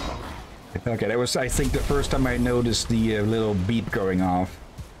 Okay, that was, I think, the first time I noticed the little beep going off.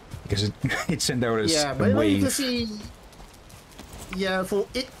 Because it sent out a wave. You can see... Yeah, for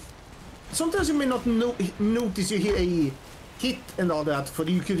it... Sometimes you may not notice you hear a hit and all that, for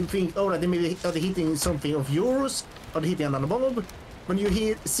you could think, oh, they may are hitting something of yours, or they're hitting another bomb. When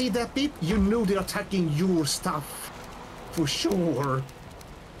you see that beep, you know they're attacking your stuff. For sure.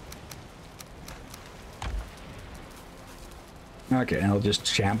 Okay, I'll just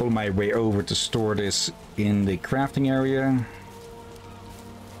shamble my way over to store this in the crafting area.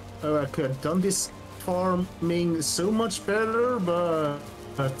 Oh, I could have done this farming so much better, but...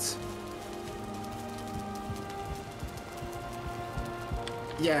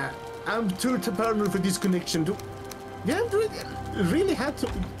 Yeah, I'm too paranoid for this connection. We haven't really had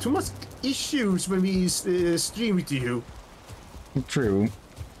too much issues when we stream with you. True.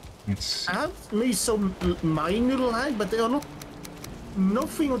 I have made some minor lag, but they are not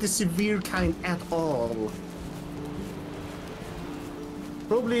nothing of the severe kind at all.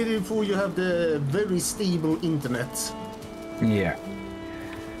 Probably before you have the very stable internet. Yeah.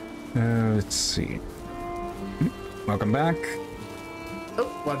 Let's see. Welcome back.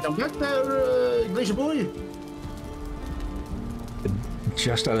 Oh, welcome back there, Glacierboy.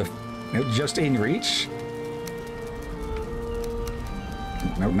 Just out of... No, just in reach.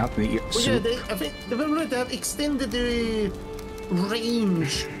 No, not the... Well, yeah, I think they have extended the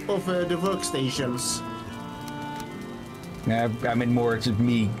range of the workstations. I mean more to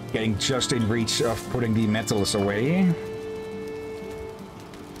me getting just in reach of putting the metals away.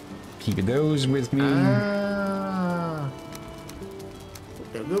 Keep those with me.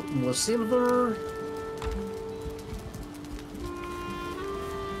 There we go, more silver.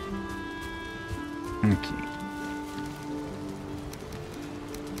 Okay.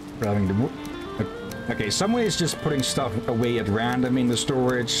 Grabbing the wood. Okay, some way is just putting stuff away at random in the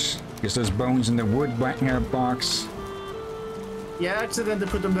storage. Because there's bones in the wood box. Yeah, I accidentally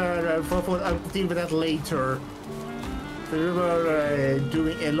put them there. I'll deal with that later. We were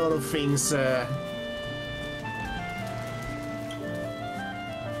doing a lot of things. So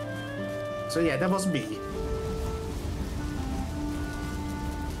yeah, that was me.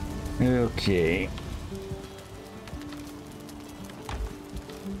 Okay.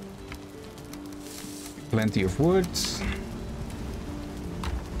 Plenty of wood.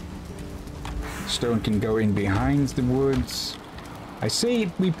 Stone can go in behind the woods. I say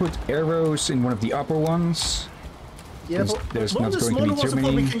we put arrows in one of the upper ones. Yeah, but there's one not of the going to smaller be too ones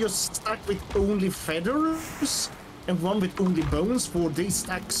many. we can just stack with only feathers, and one with only bones, for they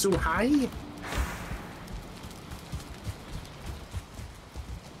stack so high.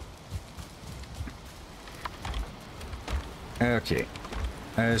 Okay.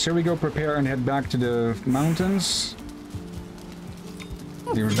 Shall we go prepare and head back to the mountains?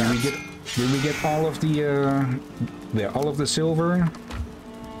 Did we get all of the silver?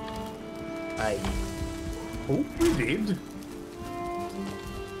 I hope we did.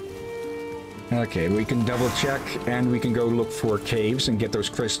 Okay, we can double check and we can go look for caves and get those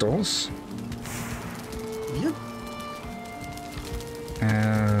crystals. Yep.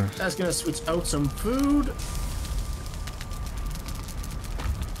 That's gonna switch out some food.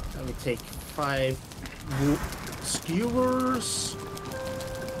 Let me take 5 skewers.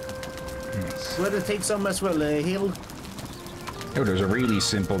 Yes. We'll take some as well, Hill. Oh, those are really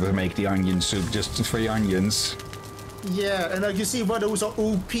simple to make the onion soup, just for the onions. Yeah, and you see why those are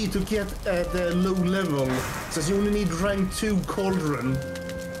OP to get at the low level. Says you only need rank 2 cauldron.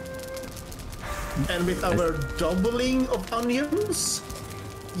 And with our doubling of onions,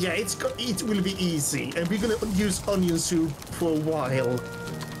 yeah, it will be easy. And we're gonna use onion soup for a while.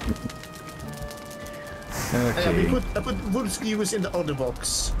 Okay. I put wood skewers in the other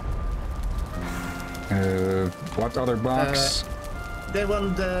box. What other box? The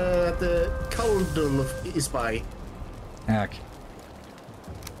one the cauldron is by. Okay.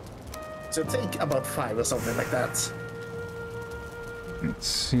 So take about 5 or something like that. Let's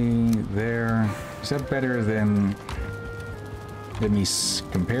see, there. Is that better than... Let me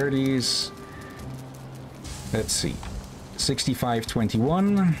compare these. Let's see.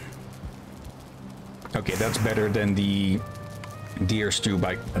 65-21. Okay, that's better than the deer stew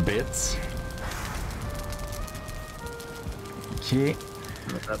by a bit. Okay. Here.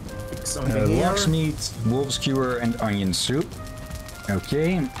 Lox meat, wolf skewer, and onion soup.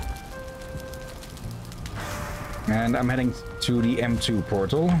 Okay. And I'm heading to the M2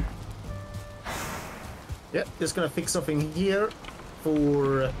 portal. Yeah, just gonna fix something here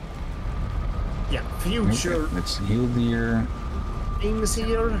for future. Okay, let's heal here. Things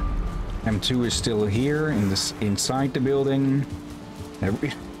here. M2 is still here in this inside the building.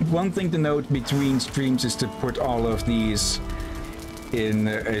 One thing to note between streams is to put all of these in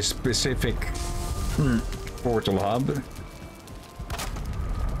a specific portal hub.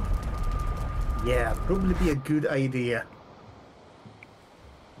 Yeah, probably be a good idea.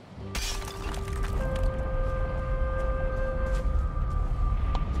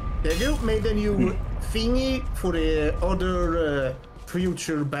 There you go, made a new thingy for the other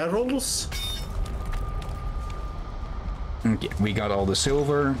future barrels. Okay, we got all the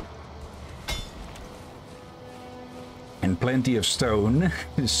silver. And plenty of stone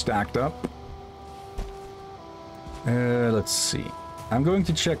stacked up. Let's see. I'm going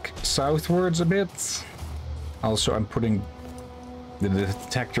to check southwards a bit. Also, I'm putting the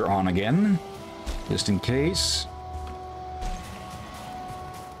detector on again, just in case.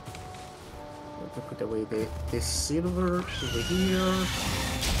 To put away this silver over here.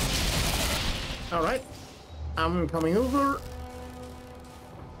 All right, I'm coming over.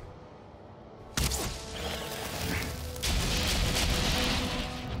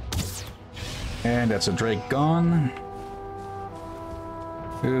 And that's a Drake gone.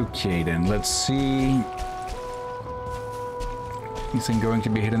 Okay, then let's see. Anything going to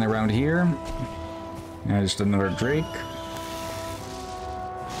be hidden around here? Yeah, just another Drake.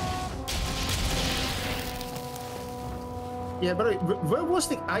 Yeah, but where was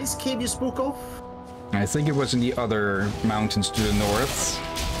the ice cave you spoke of? I think it was in the other mountains to the north.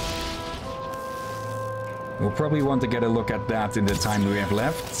 We'll probably want to get a look at that in the time we have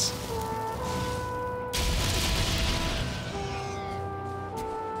left.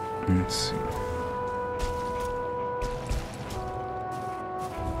 Let's see.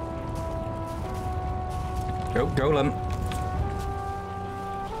 Go, Golem.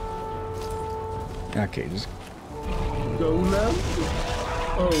 Okay, just... Golem?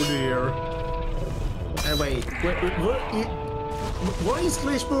 Oh dear. Wait, why is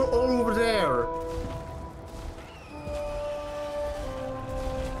Glacierboy all over there?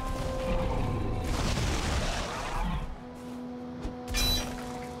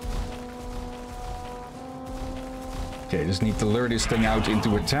 Okay, just need to lure this thing out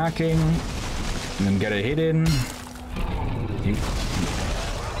into attacking, and then get a hit in.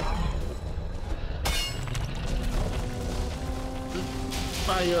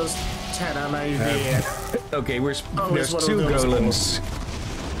 I just had an idea. Okay, there's two golems.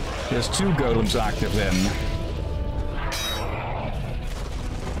 There's two golems active then.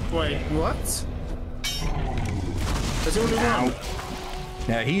 Wait, what? There's only one.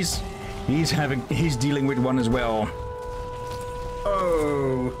 Yeah, he's dealing with one as well.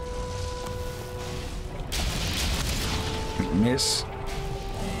 Oh. Miss.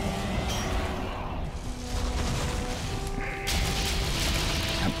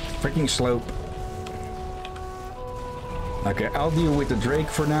 Freaking slope. Okay, I'll deal with the Drake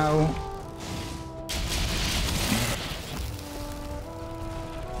for now.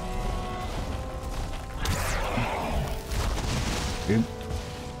 Oop.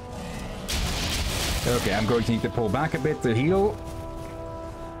 Okay, I'm going to need to pull back a bit to heal.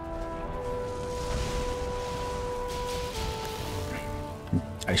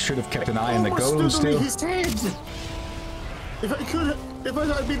 I should have kept an eye on the golem still. His head. If I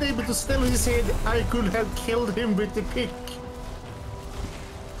had been able to steal his head, I could have killed him with the pick.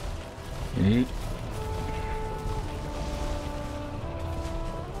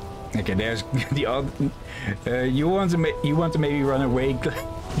 Okay, there's the other. You want to maybe run away,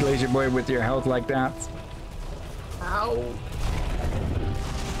 Glacierboy, with your health like that? Ow!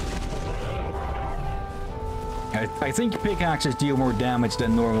 I think pickaxes deal more damage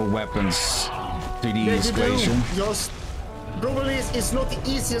than normal weapons to these Glacier. Just probably it's not the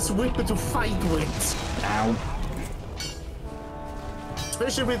easiest weapon to fight with. Ow.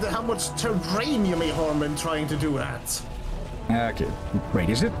 Especially with how much terrain you may harm in trying to do that. Okay. Wait,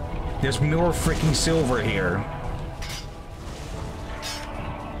 is it? There's more freaking silver here.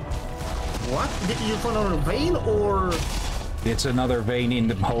 What? Did you find another vein or? It's another vein in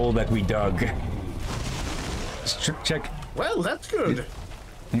the hole that we dug. Check. Well, that's good.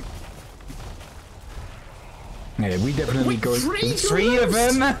 Yeah, we definitely go. Three of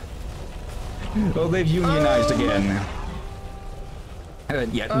them? Oh, they've unionized again.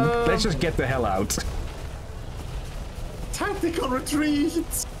 Yeah, let's just get the hell out. Tactical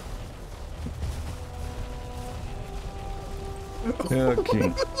retreat.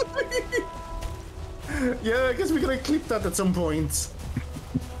 Okay. Yeah, I guess we're gonna clip that at some point.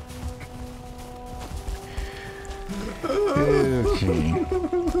 Okay.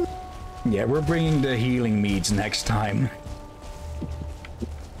 Yeah, we're bringing the healing meats next time.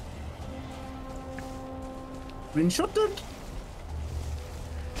 Screenshotted?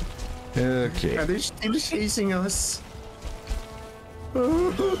 Okay. Are they still chasing us?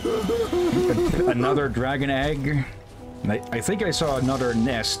 Another dragon egg. I think I saw another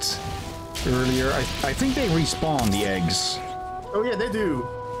nest earlier. I think they respawn the eggs. Oh yeah, they do.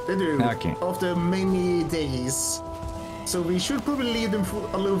 They do. Okay. After many days. So we should probably leave them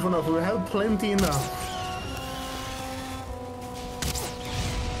alone for now. We have plenty enough.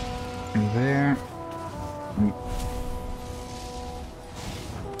 There.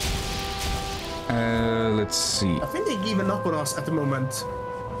 Let's see. I think they're giving up on us at the moment.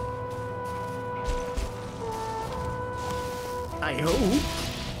 I hope.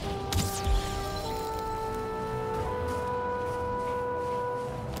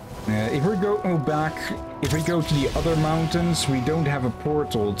 If we go back, if we go to the other mountains, we don't have a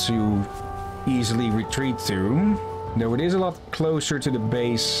portal to easily retreat to. Though it is a lot closer to the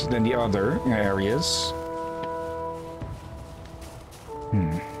base than the other areas.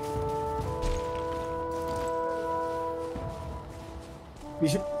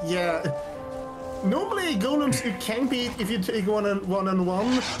 Yeah. Normally golems you can beat if you take one on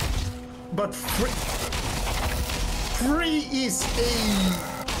one, but free is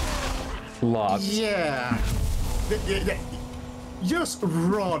a Lot. yeah. Just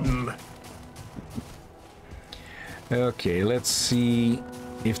run. Okay, let's see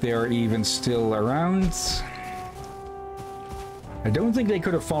if they are even still around. I don't think they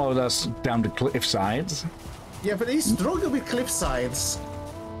could have followed us down the cliff sides. Yeah, but they struggle with cliff sides.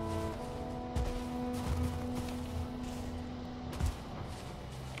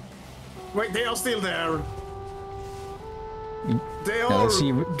 Wait, they are still there. They are. Let's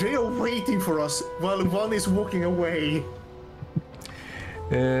see. They are waiting for us while one is walking away.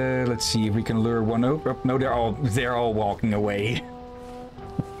 Let's see if we can lure one up. Oh, no, they're all walking away.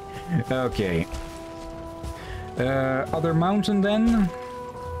 Okay. Other mountain then?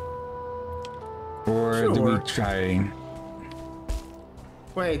 Or Sure. do we try?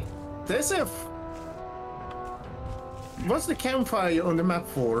 Wait, there's a. What's the campfire on the map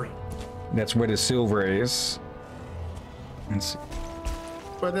for? That's where the silver is. Let's see.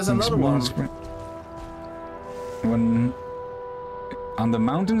 But there's another one. One on the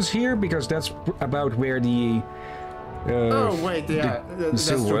mountains here, because that's about where the. Oh wait, yeah, that's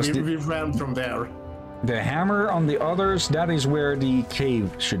silver true. was We ran from there. The hammer on the others, that is where the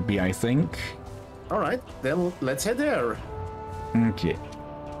cave should be, I think. All right, then let's head there. Okay.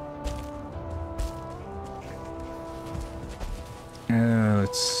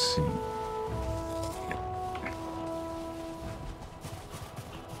 Let's see.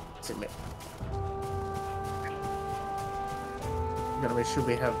 Gotta make sure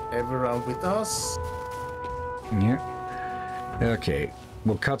we have everyone with us. Yeah. Okay.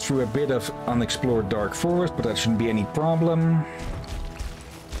 We'll cut through a bit of unexplored dark forest, but that shouldn't be any problem.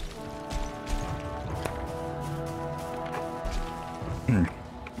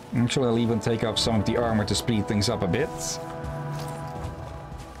 Actually, I'll even take off some of the armor to speed things up a bit.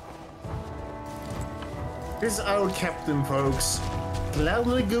 This is our captain, folks.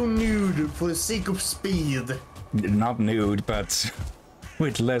 Gladly go nude for the sake of speed. Not nude, but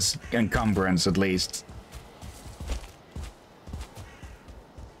with less encumbrance at least.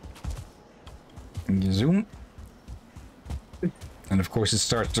 Zoom. And of course it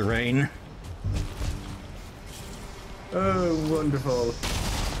starts to rain. Oh, wonderful.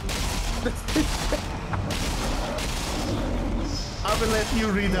 I will let you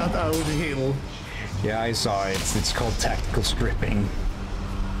read that out, Hill. Yeah, I saw it. It's called tactical stripping.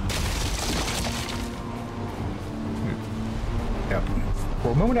 Yep. For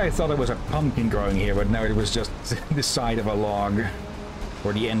a moment I thought it was a pumpkin growing here, but no, it was just the side of a log.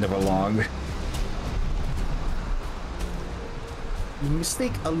 Or the end of a log. You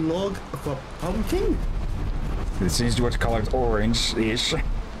mistake a log for a pumpkin? This is what's colored orange-ish.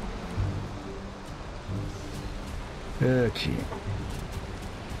 Okay.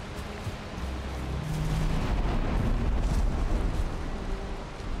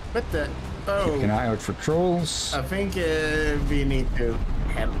 What the? Oh. Keep an eye out for trolls. I think we need to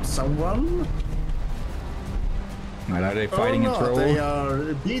help someone. Are they fighting a troll? They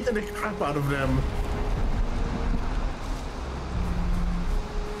are beating the crap out of them.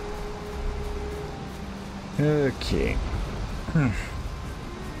 Okay.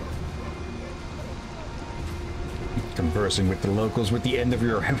 Conversing with the locals with the end of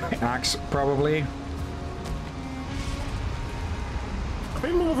your axe, probably.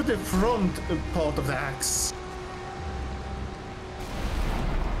 Maybe more with the front part of the axe.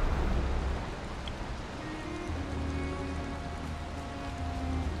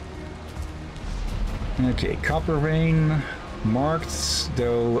 Okay, copper vein marked,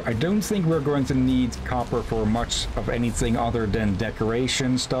 though I don't think we're going to need copper for much of anything other than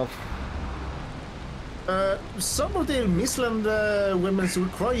decoration stuff. Some of the Mistland women's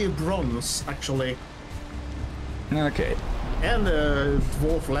require bronze, actually. Okay. And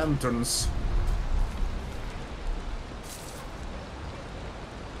dwarf lanterns.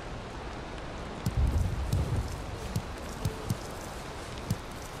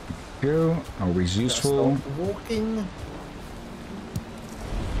 Go, always useful. Start walking.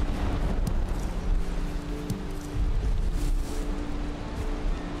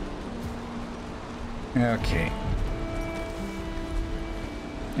 Okay.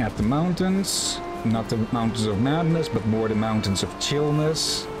 At the mountains, not the mountains of madness, but more the mountains of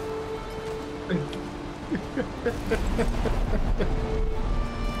chillness.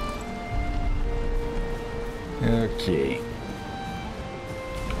 Okay.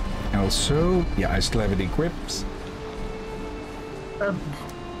 Also, yeah, I still have it equipped.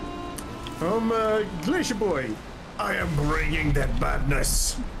 From Glacierboy, I am bringing that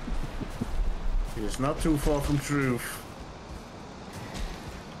badness. It is not too far from truth.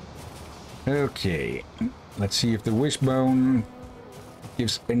 Okay, let's see if the wishbone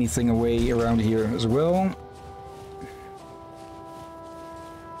gives anything away around here as well.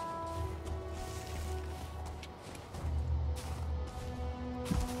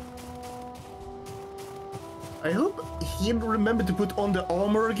 I hope he remembered to put on the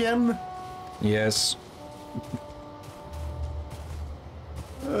armor again. Yes.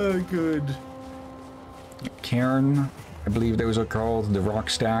 Oh, good. Cairn, I believe those are called, the rock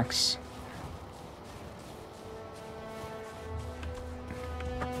stacks.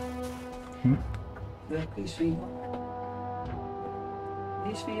 Please for you.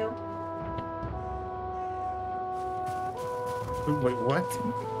 Please for you. Wait, what?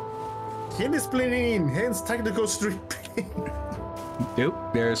 Hand is splitting in, hands technical stripping.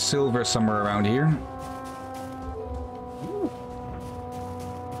 Yep, there's silver somewhere around here.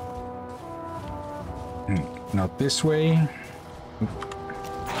 Not this way.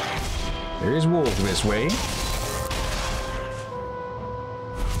 There is wolf this way.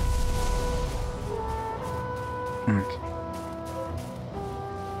 Okay.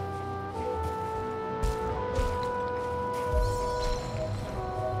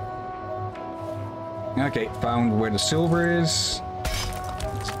 Okay, found where the silver is.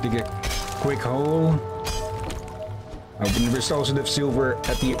 Let's dig a quick hole. There's also the silver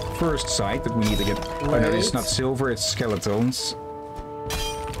at the first site that we need to get. Oh no, it's not silver, it's skeletons.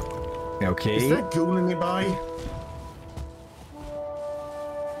 Okay. Is that goon nearby?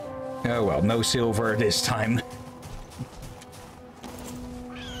 Oh well, no silver this time.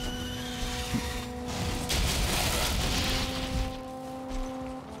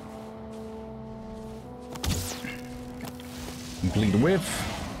 Complete whiff.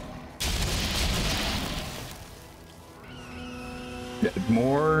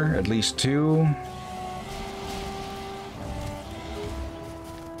 More, at least two.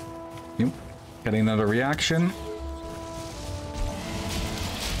 Yep. Getting another reaction.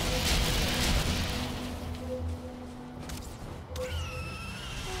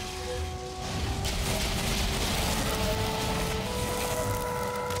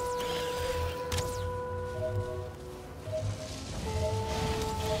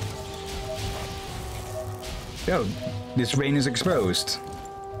 Oh, this vein is exposed.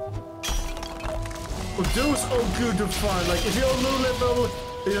 Well, those are good to find. Like, if you're low level,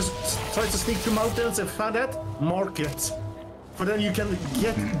 you just try to sneak to mountains and find that, mark it. For then you can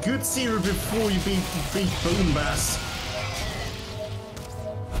get good zero before you beat Boombass.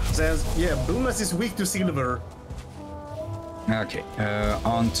 Says, yeah, Boombass is weak to silver. Okay,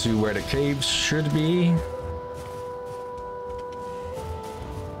 on to where the caves should be.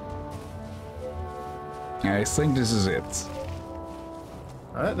 I think this is it.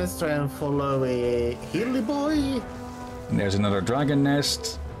 Alright, let's try and follow a Hillyan boy. There's another dragon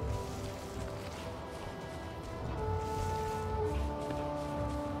nest.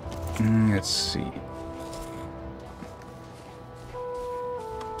 Let's see.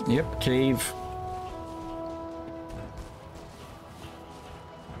 Yep, cave.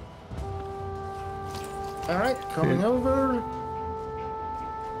 Alright, coming over.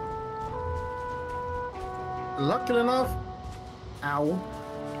 Lucky enough. Ow.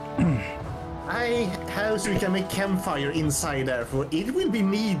 I have so we can make campfire inside there, for it will be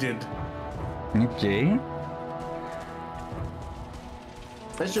needed. Okay.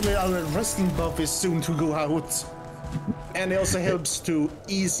 Especially our resting buff is soon to go out. And it also helps to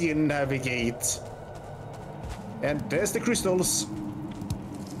easier navigate. And there's the crystals.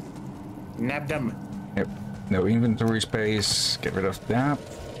 Nab them. Yep. No inventory space. Get rid of that.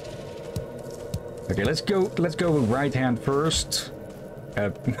 Okay, let's go with right hand first.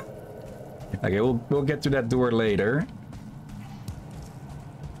 Okay, we'll get to that door later.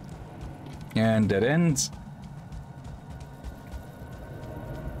 And that ends.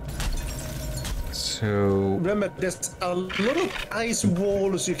 So remember, there's a lot of ice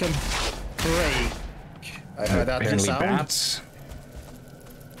walls you can break. I heard that apparently sound. bats.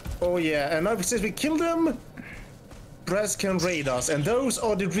 Oh yeah, and now since we kill them, Brass can raid us, and those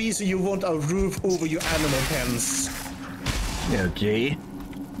are the reason you want a roof over your animal pens. Okay.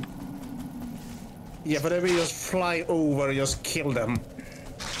 Yeah, but then we just fly over and just kill them.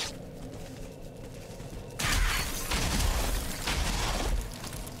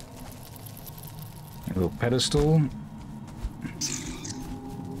 A little pedestal.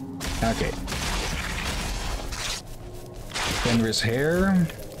 Okay. Fenris hair.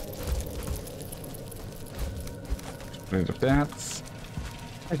 Rid of that.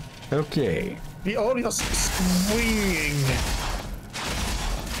 Okay. We are just swinging.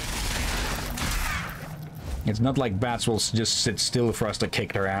 It's not like bats will just sit still for us to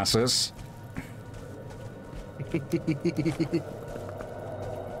kick their asses.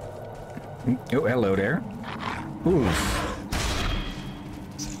 Oh, hello there. Oof.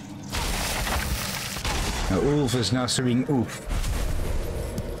 Now, Ulf is now saying oof.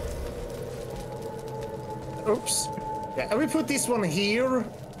 Oops. Yeah, and we put this one here,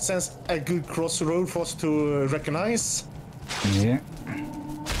 since a good crossroad for us to recognize. Yeah.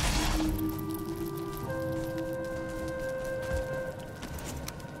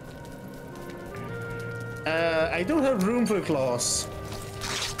 I don't have room for a class.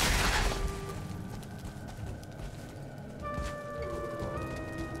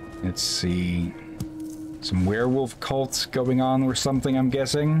 Let's see. Some werewolf cult going on or something, I'm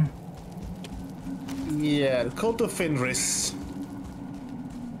guessing. Yeah, the Cult of Fenris.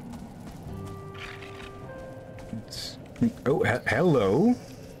 Oh, hello.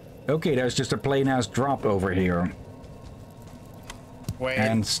 Okay, there's just a plain ass drop over here. Wait,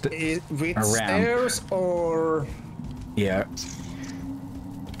 And with around. stairs or... Yeah.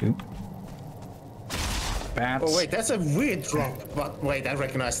 Oop. Bats. Oh wait, that's a weird drop. But wait, I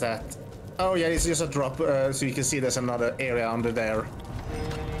recognize that. Oh yeah, it's just a drop, so you can see there's another area under there.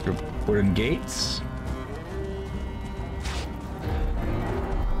 Wooden gates.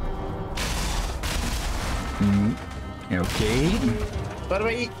 Okay. By the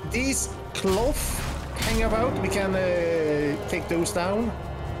way, these cloth hang about. We can take those down.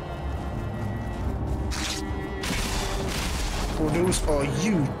 Or those are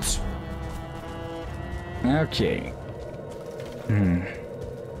ute. Okay.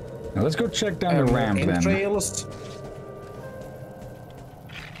 Now let's go check down the ramp then. Entrails.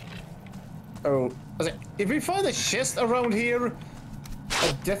 Oh, if we find a chest around here,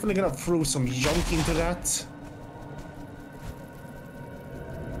 I'm definitely gonna throw some junk into that.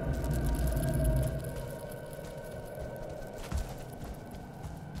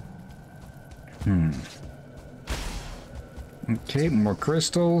 Okay, more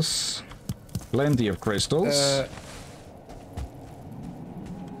crystals. Plenty of crystals.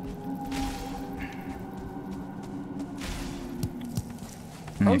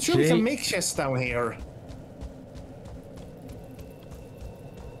 I'm sure we can make chests down here.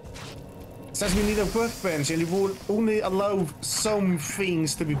 Since we need a workbench and it will only allow some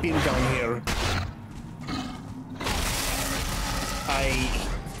things to be built down here. I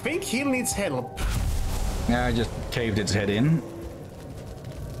think Hill needs help. Yeah, I just caved its head in.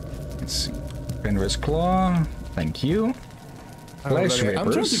 Let's see. Fenris claw. Thank you. Flesh rippers.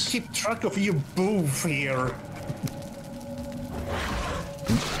 I'm trying to keep track of you both here.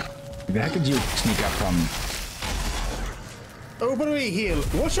 How could you sneak up from? Oh, by the way, Hill,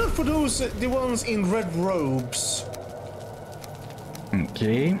 watch out for those, the ones in red robes.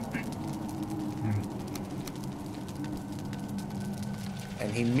 Okay.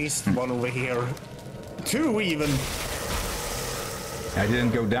 And he missed one over here. Two even. I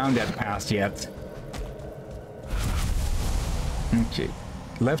didn't go down that path yet. Okay.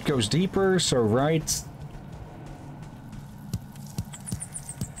 Left goes deeper, so right.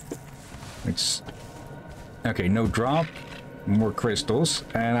 It's okay. No drop. More crystals,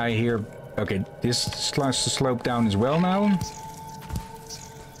 and I hear. Okay, this starts to slope down as well now.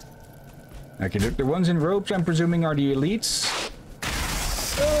 Okay, the ones in ropes, I'm presuming, are the elites.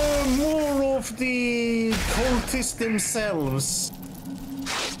 More of the cultists themselves.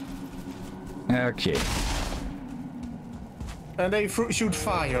 Okay. And they shoot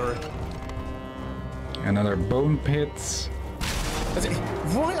fire. Another bone pit.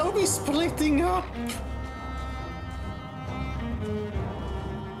 Why are we splitting up?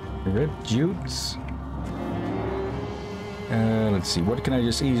 Red jutes. Let's see, what can I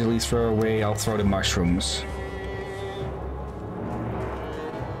just easily throw away? I'll throw the mushrooms.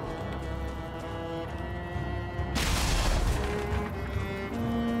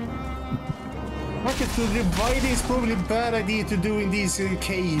 Why it is probably a bad idea to do in these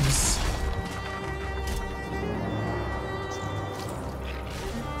caves.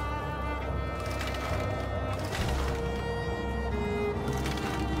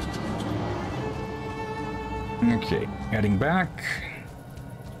 Okay, heading back.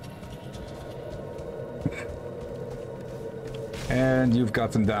 And you've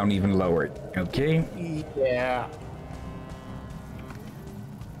got them down even lower. Okay. Yeah.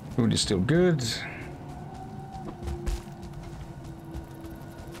 Food is still good.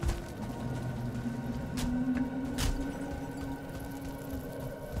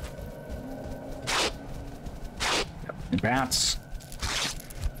 Bats.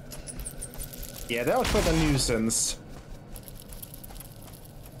 Yeah, that was quite a nuisance.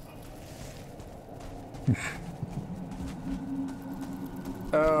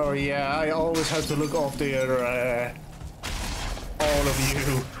 Oh yeah, I always have to look after all of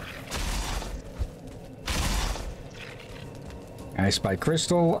you. I spy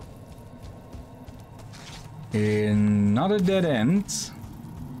crystal. In not a dead end.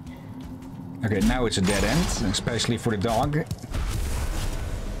 Okay, now it's a dead end, especially for the dog.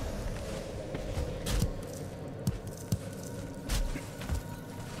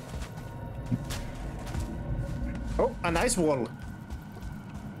 Oh, a nice wall.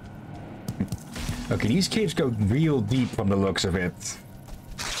 Okay, these caves go real deep from the looks of it.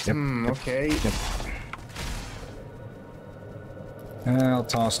 Yep. Okay. Yep. I'll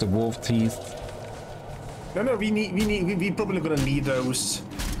toss the wolf teeth. No, we probably gonna need those.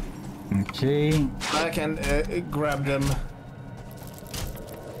 Okay. I can grab them.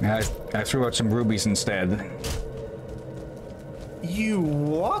 I threw out some rubies instead. You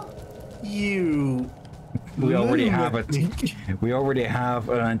what? You... We already have it. We already have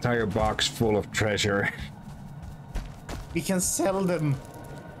an entire box full of treasure. We can sell them.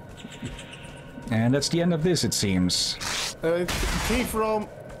 And that's the end of this, it seems. Free from...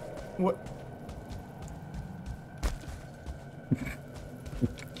 What?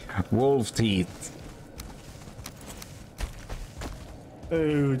 Wolf teeth.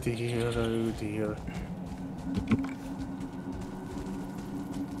 Oh dear, oh dear.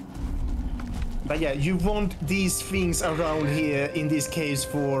 But yeah, you want these things around here in this case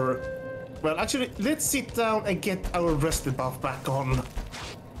for... Well, actually, let's sit down and get our rested buff back on.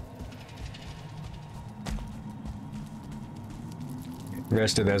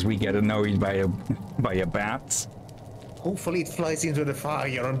 Rested as we get annoyed by a bat. Hopefully it flies into the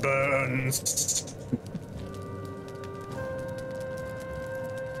fire and burns.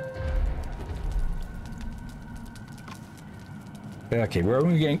 Okay, we're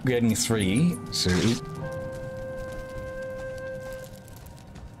only getting 3, so...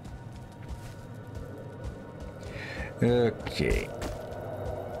 Okay.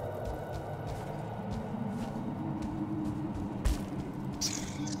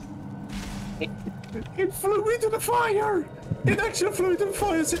 It flew into the fire! It actually flew into the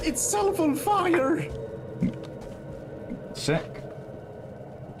fire, it's itself on fire! Sick.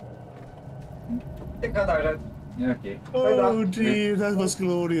 Yeah, okay. Oh dear, that was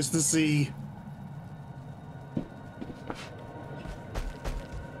glorious to see.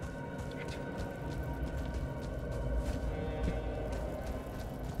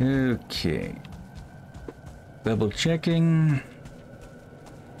 Okay. Double checking.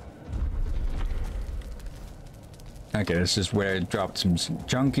 Okay, this is where I dropped some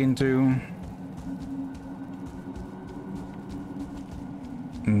junk into.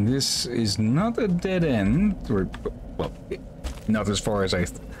 And this is not a dead end, or, well, not as far as I...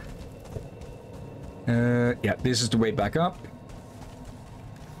 yeah, this is the way back up.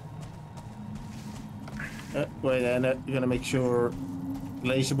 Wait, and you're gonna make sure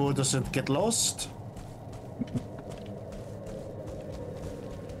Glacierboy doesn't get lost.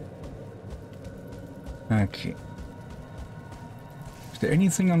 Okay. Is there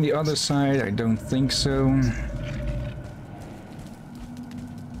anything on the other side? I don't think so.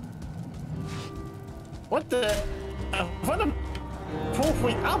 What the? What am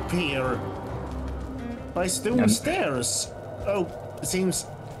halfway up here? By stone stairs. Oh, it seems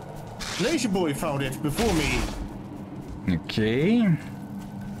Glacierboy found it before me. Okay.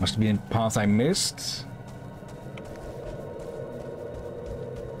 Must be a path I missed.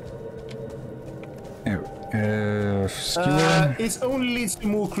 Oh, skewer. It only leads to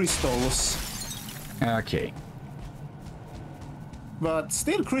more crystals. Okay. But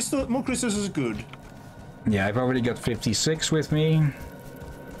still, more crystals is good. Yeah, I've already got 56 with me.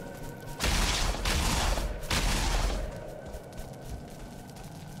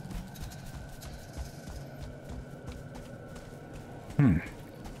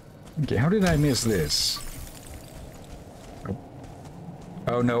 Okay, how did I miss this?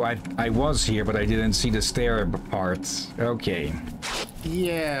 Oh no, I was here, but I didn't see the stair part. Okay.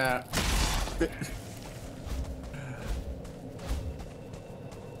 Yeah.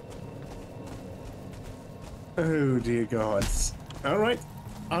 Oh dear gods. Alright,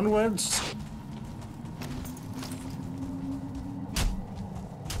 onwards.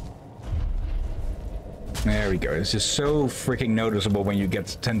 There we go. It's just so freaking noticeable when you get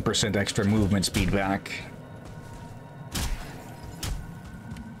 10% extra movement speed back.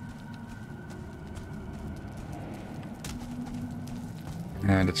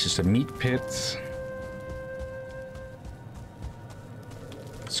 And it's just a meat pit.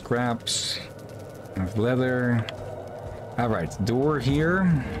 Scraps. Of leather. Alright, door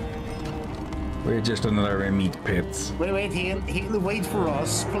here. We're just another meat pit. Wait, he'll wait for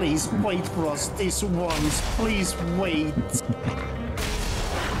us. Please wait for us this once. Please wait.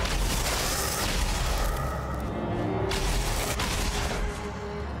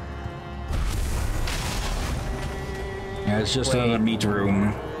 Yeah, it's just another meat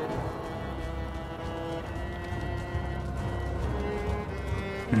room.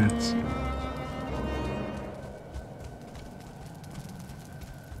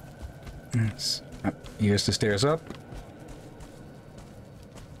 Here's the stairs up.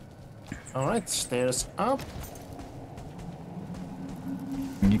 Alright, stairs up.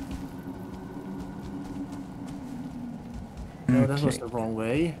 No, that was the wrong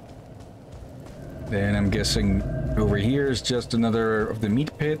way. Then I'm guessing over here is just another of the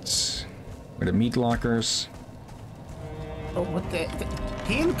meat pits. Or the meat lockers. Oh, what the?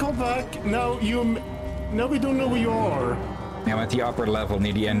 He'll come back. No, no, we don't know where you are. I'm at the upper level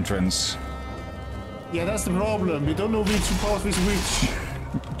near the entrance. Yeah, that's the problem. We don't know which path is which.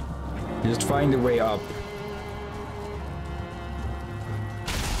 Just find a way up.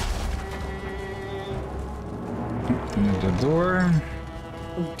 Another door.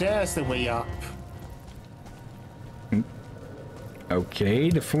 Oh, there's the way up. Okay,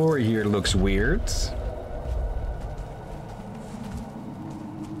 the floor here looks weird.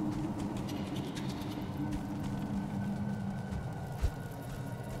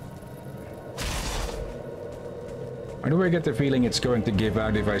 Why do I get the feeling it's going to give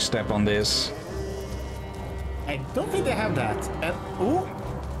out if I step on this? I don't think they have that. And oh,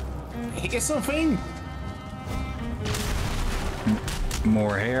 here's something.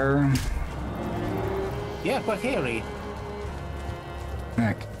 More hair. Yeah, but hairy.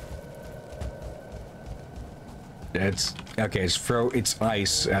 Heck. It's okay. It's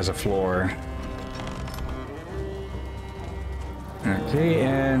ice as a floor. Okay,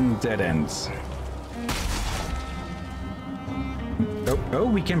 and dead ends. Oh,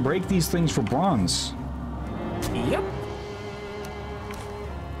 we can break these things for bronze. Yep.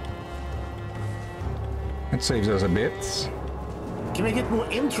 That saves us a bit. Can we get more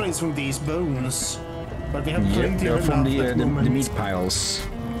entrails from these bones? But we have plenty of from enough the meat piles.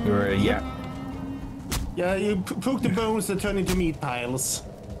 Yeah. Yeah, you poke the bones that turn into meat piles.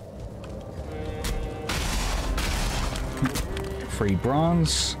 Free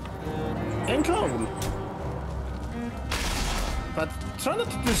bronze. And coal. But try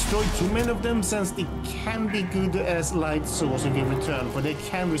not to destroy too many of them, since they can be good as light source if you return, for they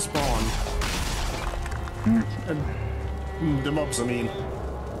can respawn. The mobs, I mean.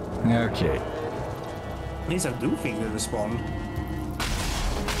 Okay. At least I do think they respawn.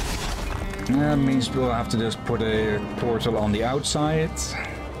 That means we'll have to just put a portal on the outside.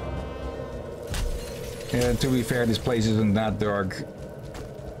 To be fair, this place isn't that dark.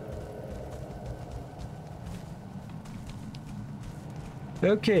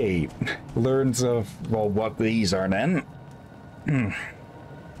 Okay, learns of, well, what these are then.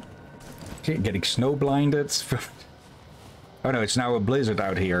 Okay, getting snow blinded. Oh no, it's now a blizzard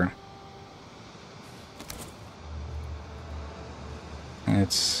out here.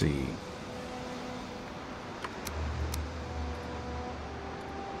 Let's see.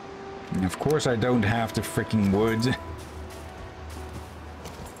 Of course I don't have the freaking wood.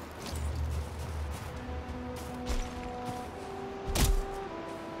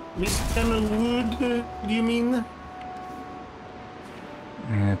 kind of wood do you mean?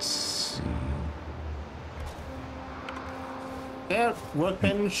 Let's see. There,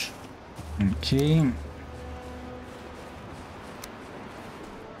 workbench. Okay.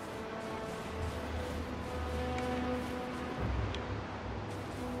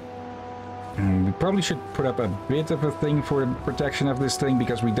 We probably should put up a bit of a thing for the protection of this thing,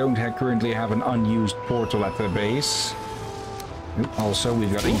 because we don't currently have an unused portal at the base. Also,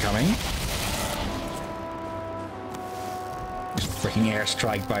 we've got incoming. Just freaking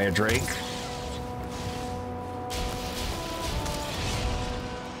airstrike by a Drake.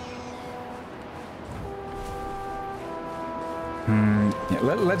 Yeah,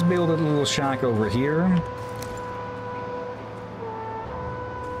 let's build a little shack over here.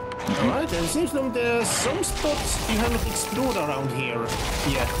 Alright, and it seems like there's some spots you haven't explored around here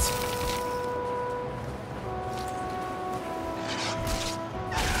yet.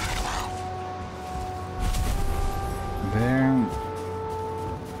 There.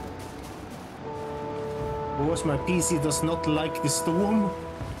 Of course, my PC does not like the storm.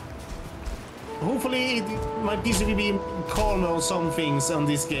 Hopefully, my PC will be calmer on some things on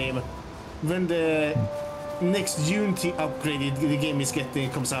this game when the next Unity upgrade the game is getting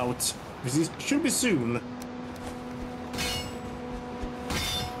comes out. This should be soon.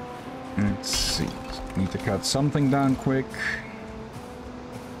 Let's see. Need to cut something down quick.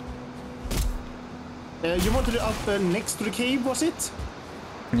 You wanted it up next to the cave, was it?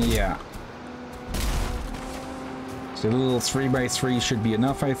 Yeah. So a little 3x3 should be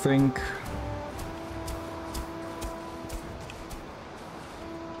enough, I think.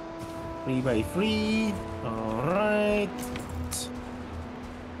 Three by three. All right.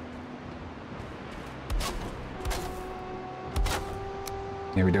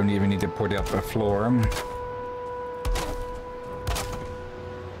 Yeah, we don't even need to put up a floor.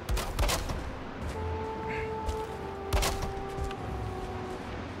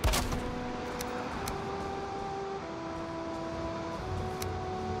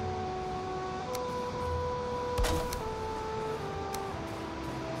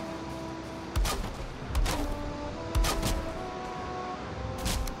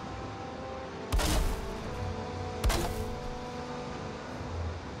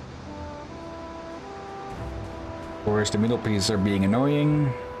 Of course, the middle pieces are being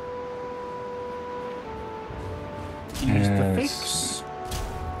annoying. Use the fix.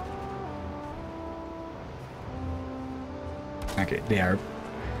 Okay, there.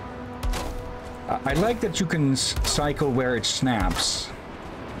 I like that you can cycle where it snaps.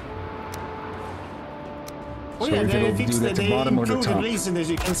 Oh So yeah, if they it'll fixed do it. that the They bottom or the improved the top. reason that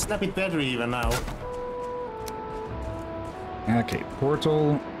you can snap it better even now. Okay,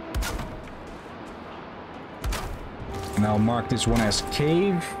 portal. And I'll mark this one as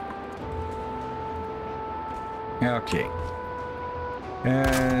cave. Okay.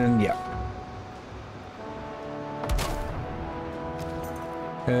 And yeah.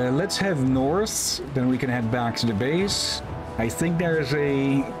 Let's head north, then we can head back to the base. I think there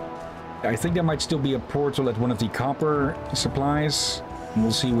might still be a portal at one of the copper supplies. And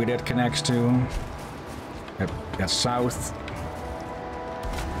we'll see where that connects to. That's south.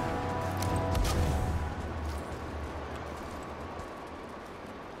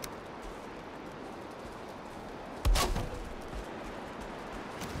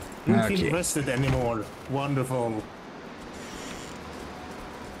 Don't feel rested anymore. Wonderful.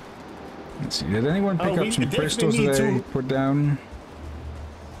 Let's see, did anyone pick up some definitely crystals need that I to- put down?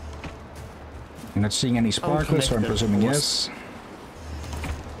 I'm not seeing any sparklers, so I'm Unconnected, presuming of yes.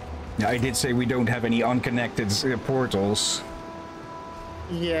 Yeah, I did say we don't have any unconnected portals.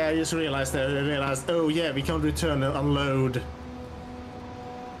 Yeah, I just realized that. I realized, oh yeah, we can't return and unload.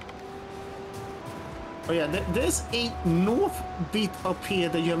 Oh yeah, there's a north bit up here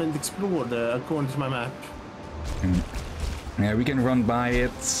that you haven't explored, according to my map. Yeah, we can run by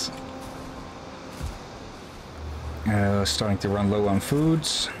it. Starting to run low on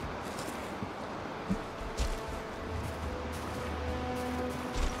foods.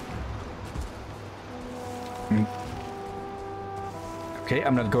 Okay,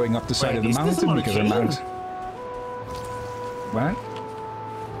 I'm not going up the side of the is this mountain an because I'm arcade? out. What?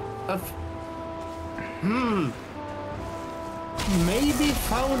 Maybe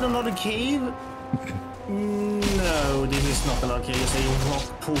found another cave? No, this is not an arcade. It's a rock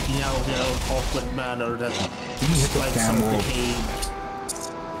poking out in an awkward manner that looks like some of the caves.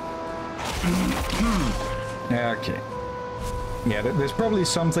 Okay. Yeah, there's probably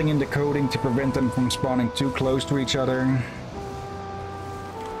something in the coding to prevent them from spawning too close to each other.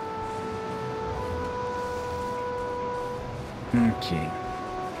 Okay.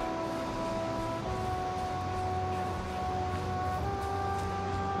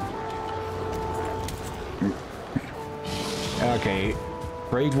 Okay,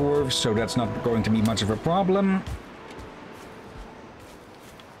 Great Dwarves, so that's not going to be much of a problem.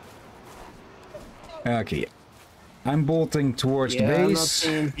 Okay, I'm bolting towards the I'm not base.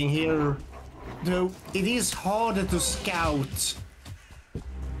 seeing anything here. Though it is harder to scout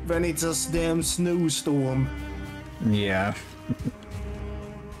when it's a damn snowstorm. Yeah.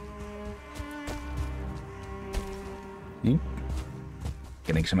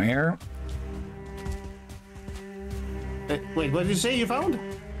 Getting some air. Wait, what did you say you found?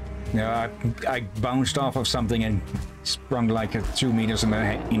 Yeah, I bounced off of something and sprung like 2 meters in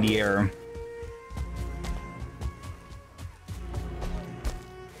the air.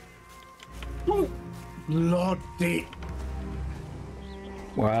 Oh, Lordy.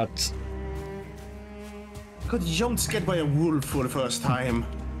 What? Got jump scared by a wolf for the first time.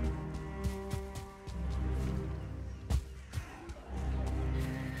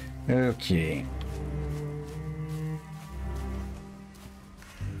 Okay.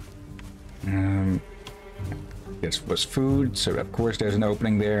 This was food, so of course there's an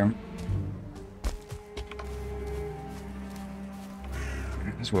opening there.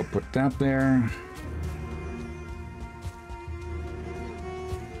 So we'll put that there.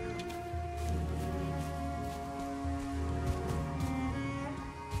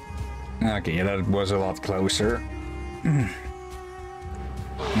 Okay, yeah, that was a lot closer.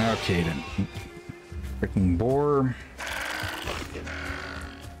 Okay then. Freaking boar.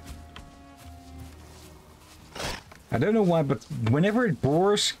 I don't know why, but whenever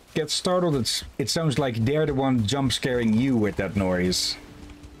boars get startled, it sounds like they're the one jump scaring you with that noise.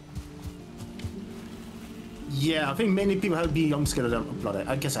 Yeah, I think many people have been jump scared of blood.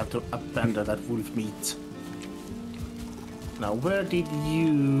 I guess I have to abandon that wolf meat. Now, where did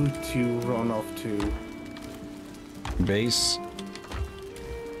you two run off to? Base.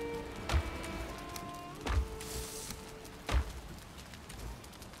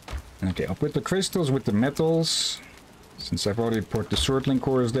 Okay, I'll put the crystals with the metals, since I've already put the swordling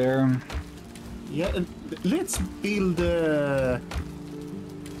cores there. Yeah, let's build a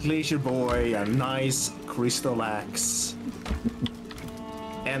Glacierboy a nice crystal axe.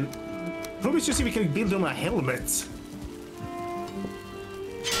 And probably just see if we can build him a helmet.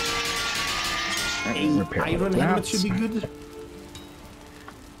 Iron helmet should be good.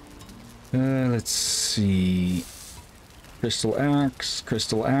 Let's see. Crystal axe,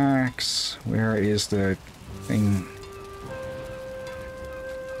 crystal axe. Where is the thing?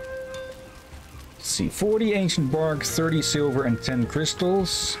 Let's see, 40 ancient bark, 30 silver, and 10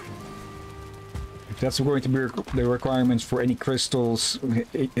 crystals. If that's going to be the requirements for any crystals,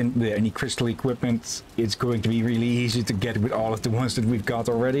 any crystal equipment, it's going to be really easy to get with all of the ones that we've got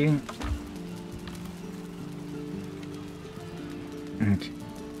already. Okay.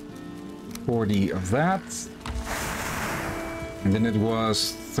 40 of that. And then it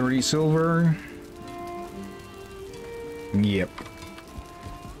was 30 silver. Yep.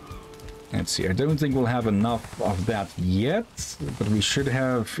 Let's see, I don't think we'll have enough of that yet, but we should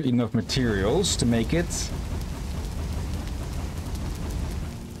have enough materials to make it.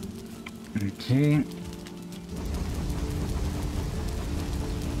 Okay.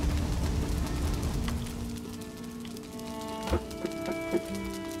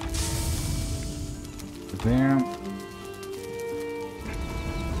 There.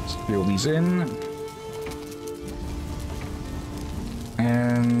 Let's fill these in.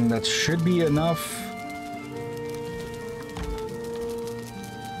 And that should be enough.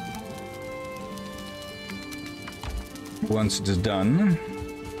 Once it is done.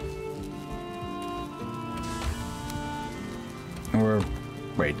 Or,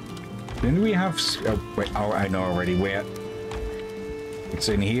 wait. Didn't we have... Oh, wait, oh, I know already where. It's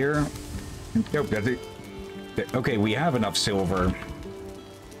in here. Nope, that's it. Okay, we have enough silver.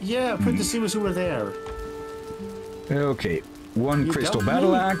 Yeah, put the silver over there. Okay, one You crystal got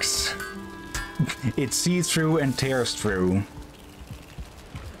battle me. axe. It sees through and tears through.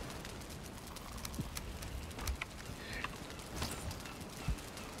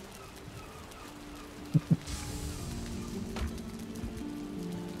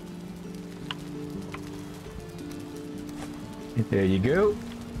 There you go.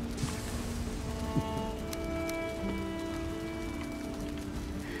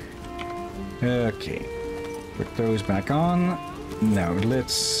 Okay, put those back on. Now,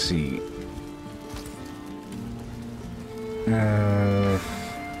 let's see.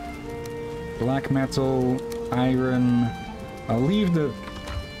 Black metal, iron. I'll leave the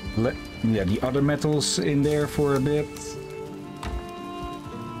other metals in there for a bit.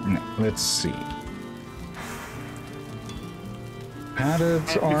 Now, let's see. Padded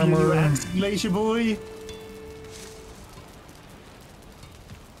armor. Glacierboy.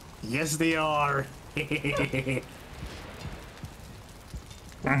 Yes, they are. Okay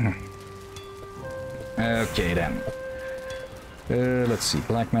then. Let's see.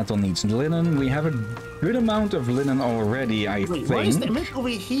 Black metal needs linen. We have a good amount of linen already, I Wait, think. why is the metal over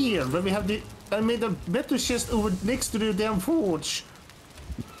here? When we have the... I made a metal chest over next to the damn forge.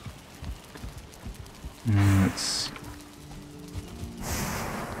 Let's see.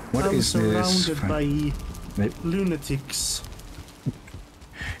 What I'm is this? surrounded by lunatics.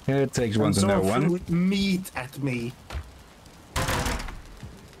 It takes one to know one. Meat at me.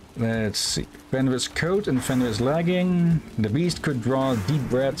 Let's see. Fenrir's coat and Fenrir's legging. The beast could draw deep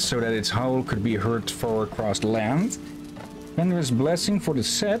breaths so that its howl could be heard far across the land. Fenrir's blessing for the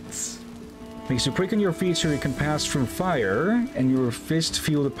set. Makes you quick on your feet so you can pass through fire, and your fist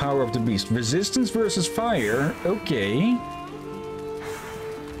feel the power of the beast. Resistance versus fire. Okay.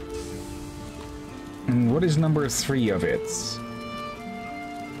 And what is number 3 of it?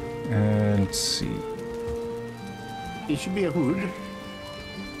 Let's see. It should be a hood.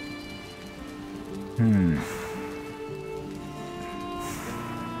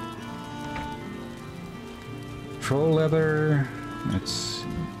 Troll leather. Let's see.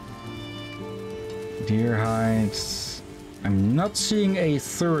 Deer hides. I'm not seeing a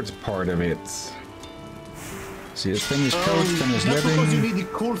third part of it. See, this thing is coat, thing is that's because you leather. need the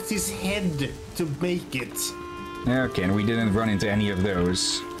cultist's head to make it. Okay, and we didn't run into any of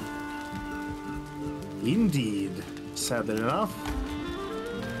those. Indeed. Sad enough.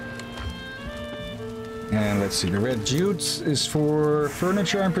 And let's see, the red jute is for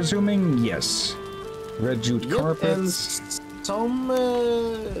furniture, I'm presuming? Yes. Red jute Yep, carpet. and some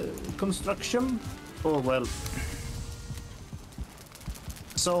construction. Or, well...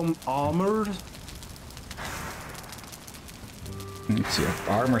 some armor. Let's see,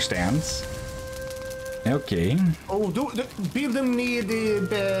 armor stands. Okay. Oh, build them near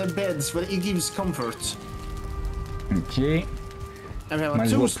the beds where it gives comfort. Okay. And we have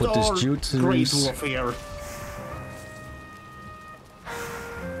Might a as well put this 2-star jute to Great use. Dwarf here.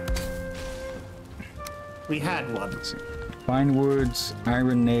 We had one. Let's see. Pine woods,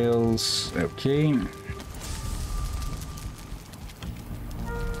 iron nails. Okay.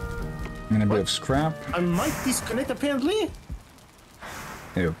 And a bit of scrap. I might disconnect apparently.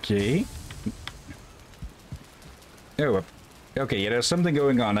 Okay. Oh, okay, yeah, there's something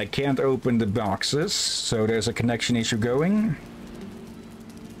going on. I can't open the boxes, so there's a connection issue going.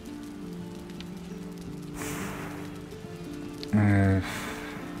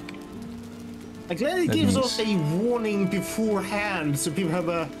 I'm glad it gives us a warning beforehand so people have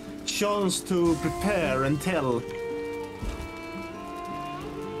a chance to prepare and tell.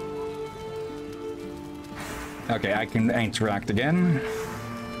 Okay, I can interact again.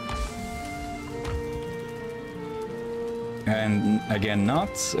 And again, not.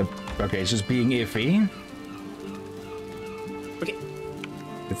 Okay, it's just being iffy. Okay.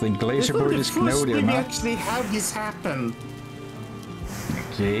 I think Glacierboy is... No, they're we not. actually have this happen.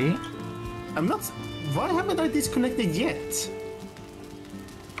 Okay. I'm not... Why haven't I disconnected yet?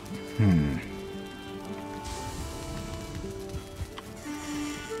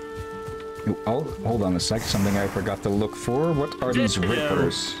 Oh, hold on a sec. Something I forgot to look for. What are these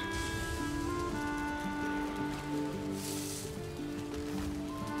rippers?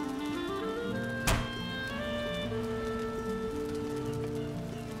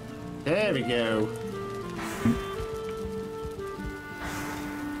 There we go.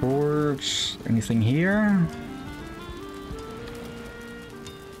 Forge. Anything here?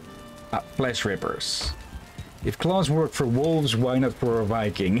 Ah, flesh rippers. If claws work for wolves, why not for a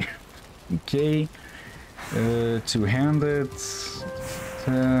Viking? Okay. Two-handed.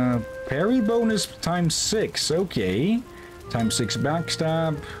 Parry bonus times 6. Okay. Times 6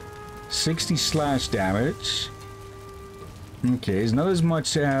 backstab. 60 slash damage. Okay, it's not as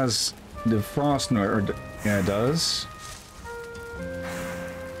much as the Frost Nerd does.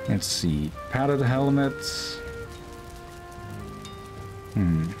 Let's see. Padded helmet.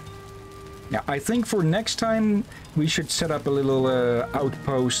 Yeah, I think for next time we should set up a little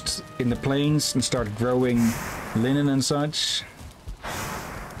outpost in the plains and start growing linen and such.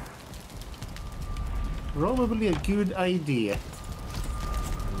 Probably a good idea.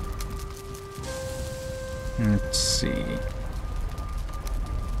 Let's see.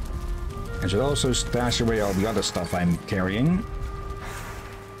 I should also stash away all the other stuff I'm carrying.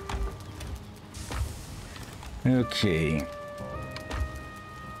 Okay.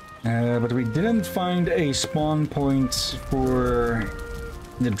 But we didn't find a spawn point for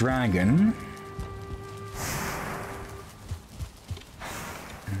the dragon.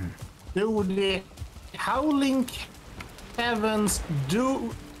 Do the Howling Heavens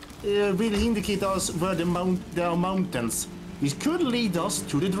do will indicate us where there are mountains. This could lead us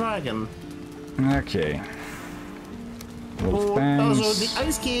to the dragon. Okay. Wolf Also, the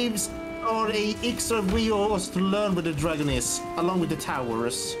ice caves are a extra way for us to learn where the dragon is, along with the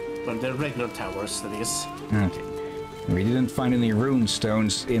towers. Well, the regular towers, that is. Okay. We didn't find any rune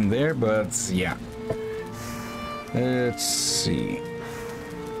stones in there, but yeah. Let's see.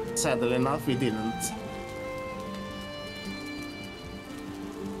 Sadly enough, we didn't.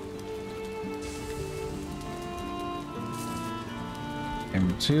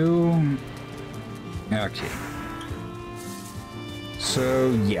 M2. Okay.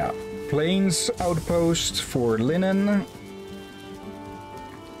 So, yeah. Plains outpost for linen.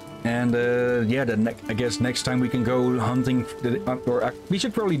 And, yeah, I guess next time we can go hunting, we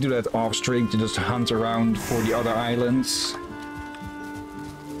should probably do that off stream to just hunt around for the other islands.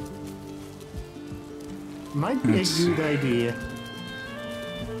 Might be a good idea.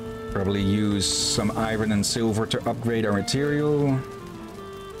 Probably use some iron and silver to upgrade our material.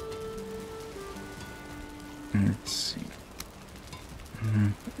 Let's see.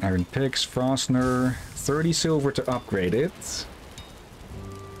 Iron picks, fastener, 30 silver to upgrade it.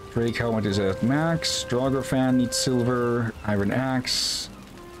 Drake helmet is at max. Draugr fan needs silver. Iron axe.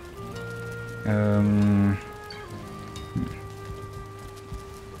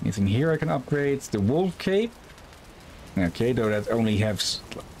 Anything here I can upgrade? The wolf cape. Okay, though that only has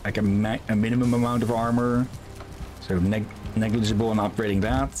like a minimum amount of armor, so negligible on upgrading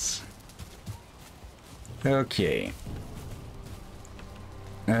that. Okay.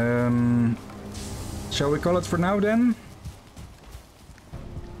 Shall we call it for now then?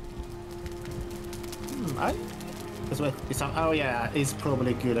 Oh yeah, it's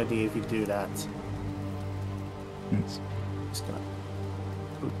probably a good idea if we do that. Just gonna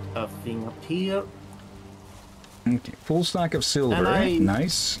put a thing up here. Okay, full stack of silver.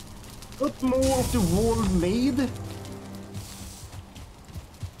 Nice. Put more of the wall made.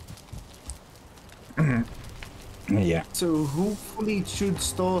 Yeah. So hopefully it should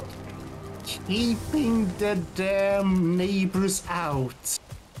start keeping the damn neighbors out.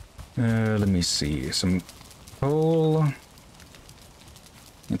 Let me see. Some coal.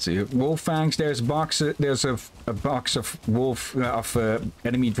 Let's see. Wolf fangs. There's a box of wolf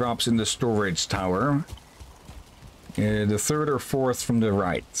enemy drops in the storage tower. The third or fourth from the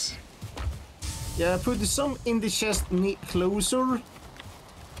right. Yeah, put some in the chest closer.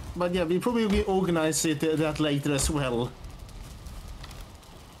 But yeah, we probably will organize it that later as well.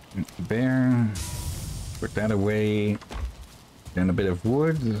 Bear. Put that away. Then a bit of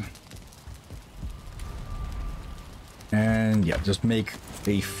wood. And yeah, just make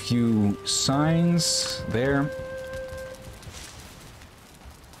a few signs there.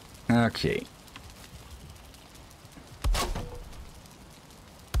 Okay.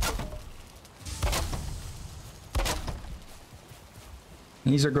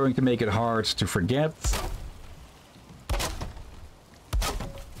 These are going to make it hard to forget.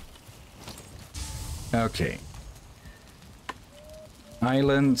 Okay.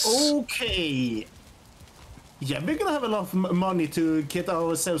 Islands. Okay. Yeah, we're gonna have enough money to get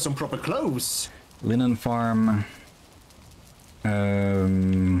ourselves some proper clothes. Linen farm.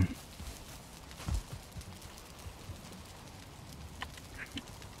 Iron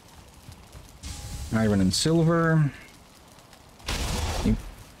and silver.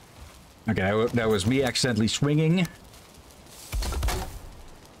 Okay, that was me accidentally swinging.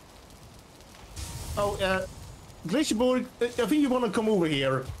 Oh, Glacierboy, I think you want to come over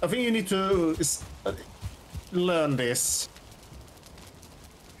here. I think you need to learn this.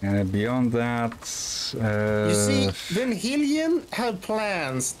 And beyond that... You see, when Hillyan have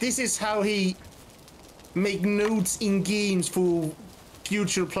plans, this is how he make notes in games for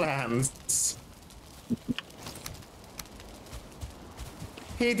future plans.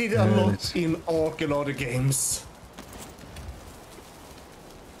 He did a lot in Ark and other games.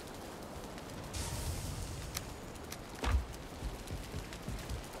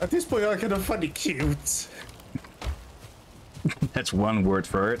 At this point, I kind of find it cute. That's one word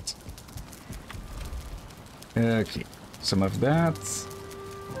for it. Okay, some of that.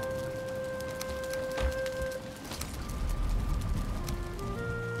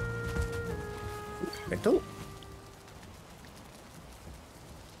 Metal.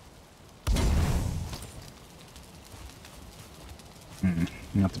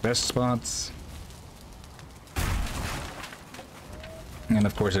 Not the best spots. And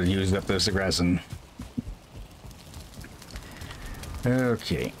of course it used up this resin.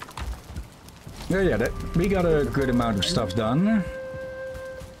 Okay. Oh yeah, we got a good amount of stuff done.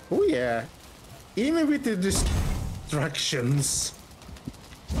 Oh yeah. Even with the distractions.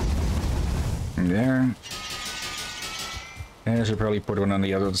 There. And I should probably put one on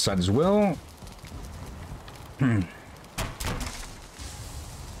the other side as well.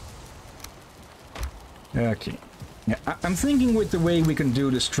 Okay. Yeah, I'm thinking with the way we can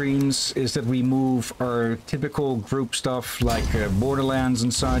do the streams is that we move our typical group stuff like Borderlands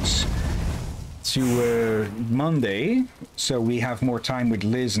and such to Monday, so we have more time with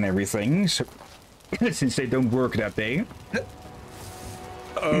Liz and everything, so, since they don't work that day.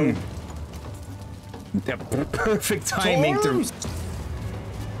 Oh. The perfect timing to...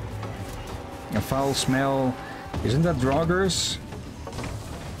 A foul smell. Isn't that Draugrs?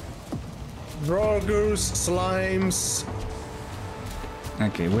 Draugrs, slimes.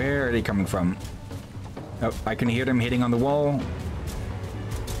 Okay, where are they coming from? Oh, I can hear them hitting on the wall.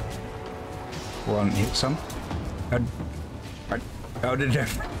 One hit some. Oh, they're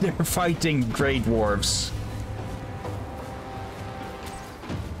fighting Grey Dwarves.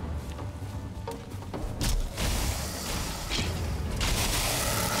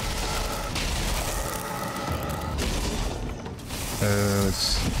 Let's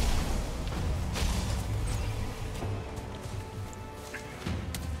see.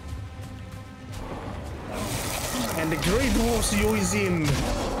 And the Grey Dwarfs joins in.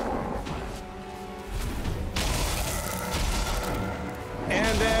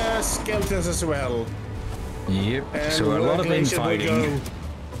 And skeletons as well. Yep, And so a lot of infighting.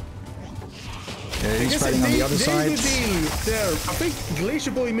 He's fighting on the other side. There. I think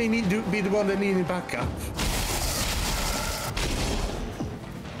Glacierboy may need to be the one that needed backup.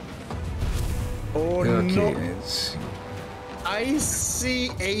 Or Okay, not. I see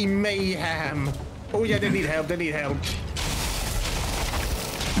a mayhem. Oh yeah, they need help, they need help.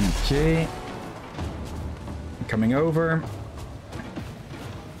 Okay. Coming over.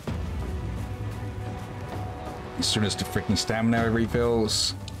 As soon as the freaking stamina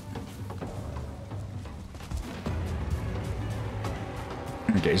refills.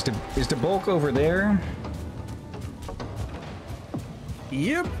 Okay, is the bulk over there?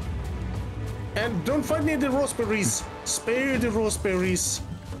 Yep. And don't fight near the raspberries. Spare the raspberries.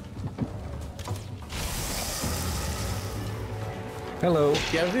 Hello.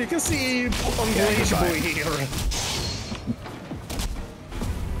 Yeah, you can see on Glacierboy here.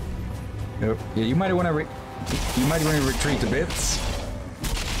 Yep. Yeah, you might want to retreat a bit.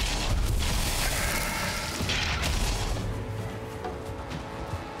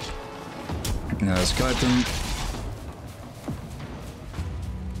 No, skeleton.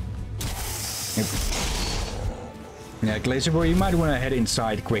 Yep. Yeah, Glacierboy, you might want to head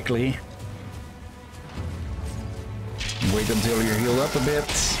inside quickly. Wait until you're healed up a bit.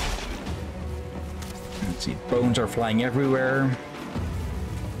 Let's see, bones are flying everywhere.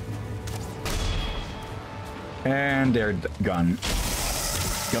 And they're gone.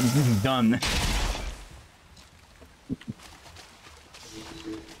 Done.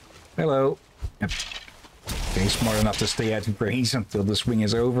 Hello. Yep. Okay, smart enough to stay out of range until the swing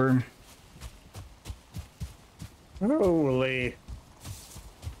is over. Holy.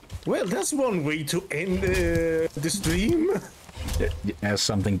 Well, that's one way to end the stream. As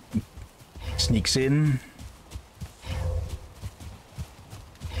something sneaks in.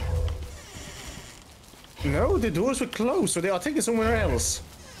 No, the doors were closed, so they are taken somewhere else.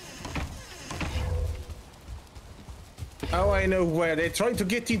 Oh, I know where. They're trying to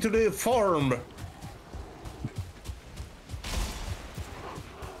get into the farm.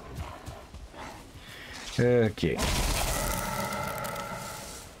 Okay.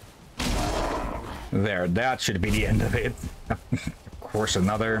 There, that should be the end of it. Of course,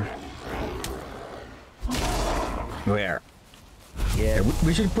 another. Where? Yeah,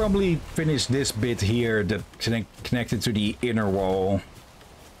 we should probably finish this bit here that connected to the inner wall.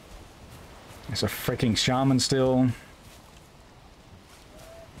 There's a freaking shaman still.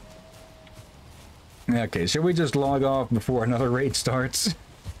 Okay, shall we just log off before another raid starts?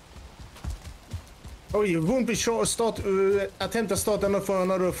 Oh, you won't be sure attempt to start for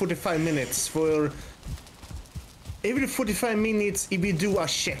another 45 minutes. For every 45 minutes, if we do a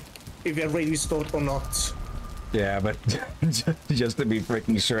check, if we are ready to start or not. Yeah, but just to be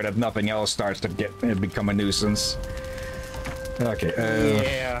freaking sure that nothing else starts to become a nuisance. Okay.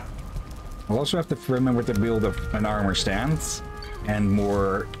 Yeah. We'll also have to remember to build an armor stand and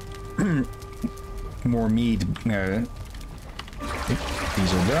more more meat. These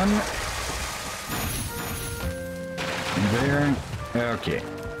are done. There. Okay.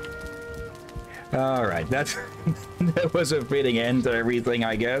 All right. That was a fitting end to everything,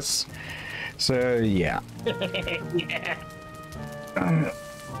 I guess. So yeah. Yeah.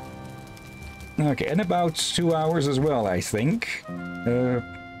 Okay, in about 2 hours as well, I think.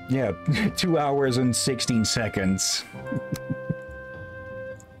 Yeah, 2 hours and 16 seconds.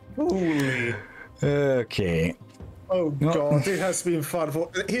 Holy. Okay. Oh god, it has been fun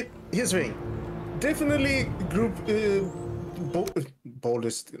for. Here's the thing. Definitely group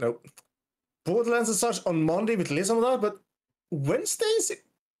boldest, Borderlands and such on Monday with Liz and that, but Wednesdays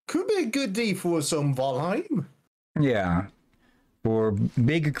could be a good day for some Valheim. Yeah. For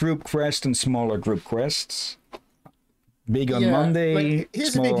big group quests and smaller group quests. Big on Monday,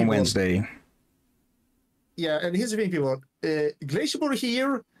 small on Wednesday. Yeah, and here's the thing, people. Glacierboy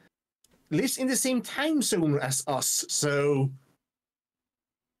here lives in the same time zone as us, so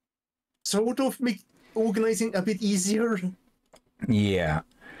sort of make organizing a bit easier. Yeah.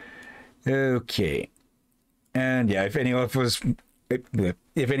 Okay. And yeah, if any of us,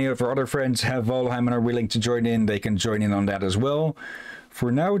 if any of our other friends have Valheim and are willing to join in, they can join in on that as well.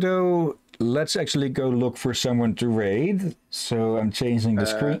 For now, though, let's actually go look for someone to raid. So I'm changing the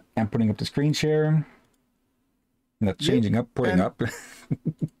screen. I'm putting up the screen share. Not changing up, putting up.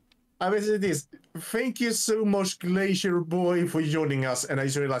 I will say this. Thank you so much, Glacierboy, for joining us. And I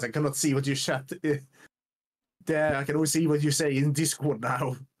just realized I cannot see what you chat there. I can only see what you say in Discord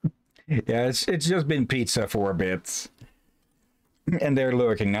now. Yeah, it's just been pizza for a bit. And they're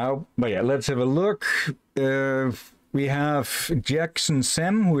lurking now. But yeah, let's have a look. We have Jackson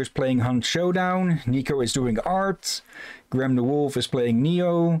Sam, who is playing Hunt Showdown. Nico is doing art. Graham the Wolf is playing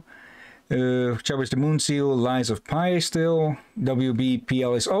Neo. Chavis the Moonseal, Lies of Pi still.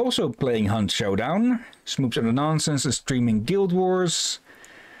 WBPL is also playing Hunt Showdown. Smoops and the Nonsense is streaming Guild Wars.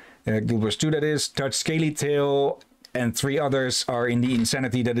 Guild Wars 2, that is. Touch Scaly Tail. And 3 others are in the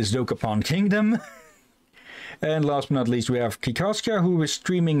insanity that is Dokapon Kingdom. And last but not least, we have Kikoska, who is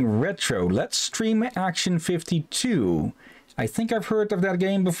streaming Retro. Let's Stream Action 52. I think I've heard of that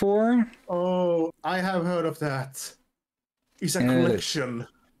game before. Oh, I have heard of that. It's a collection.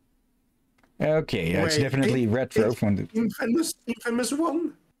 Okay, yeah, it's definitely retro from the infamous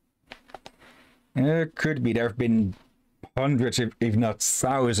one. Could be. There have been hundreds, if not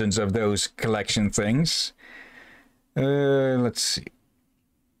thousands, of those collection things. Let's see.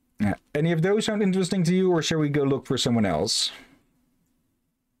 Any of those sound interesting to you, or shall we go look for someone else?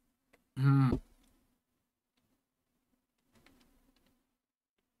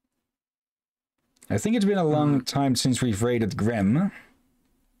 I think it's been a long time since we've raided Grem.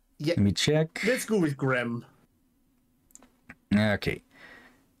 Yeah. Let me check. Let's go with Grem. Okay.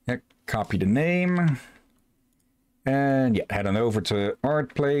 Copy the name. And yeah, head on over to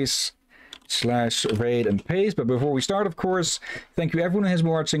ArtPlace/raid and paste. But before we start, of course, thank you everyone who has been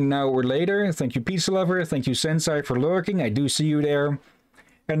watching now or later. Thank you Pizza Lover. Thank you Sensei for lurking. I do see you there.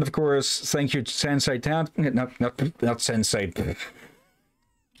 And of course, thank you Sensei not Sensei.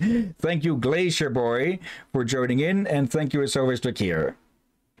 Thank you Glacierboy for joining in, and thank you as always Drakir.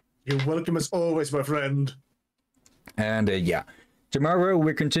 You're welcome as always, my friend. And yeah, tomorrow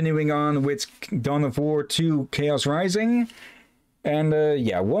we're continuing on with Dawn of War 2 Chaos Rising. And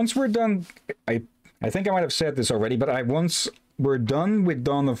yeah, once we're done, I think I might have said this already, but once we're done with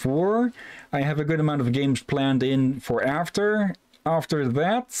Dawn of War, I have a good amount of games planned in for after. After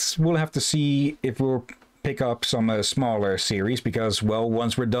that, we'll have to see if we'll pick up some smaller series, because, well,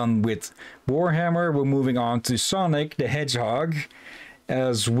 once we're done with Warhammer, we're moving on to Sonic the Hedgehog,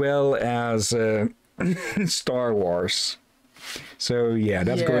 as well as Star Wars. So yeah,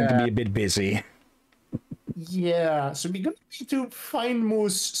 that's going to be a bit busy. Yeah, so we're going to need to find more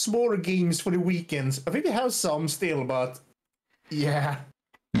smaller games for the weekends. I think we have some still, but yeah.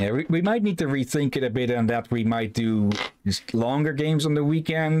 Yeah, we might need to rethink it a bit, and that we might do just longer games on the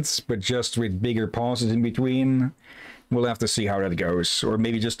weekends, but just with bigger pauses in between. We'll have to see how that goes, or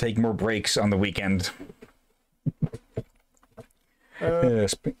maybe just take more breaks on the weekend.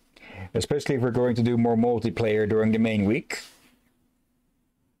 Especially if we're going to do more multiplayer during the main week.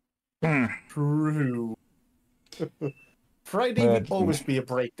 True. Friday would always be a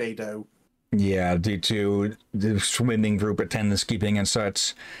break day, though. Yeah, due to the swimming group attendance keeping and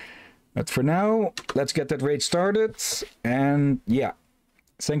such. But for now, let's get that raid started. And yeah,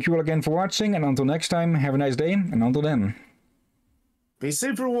 thank you all again for watching. And until next time, have a nice day. And until then, be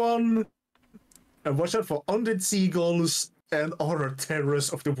safe, everyone. And watch out for undead seagulls and other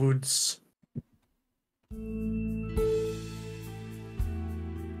terrors of the woods.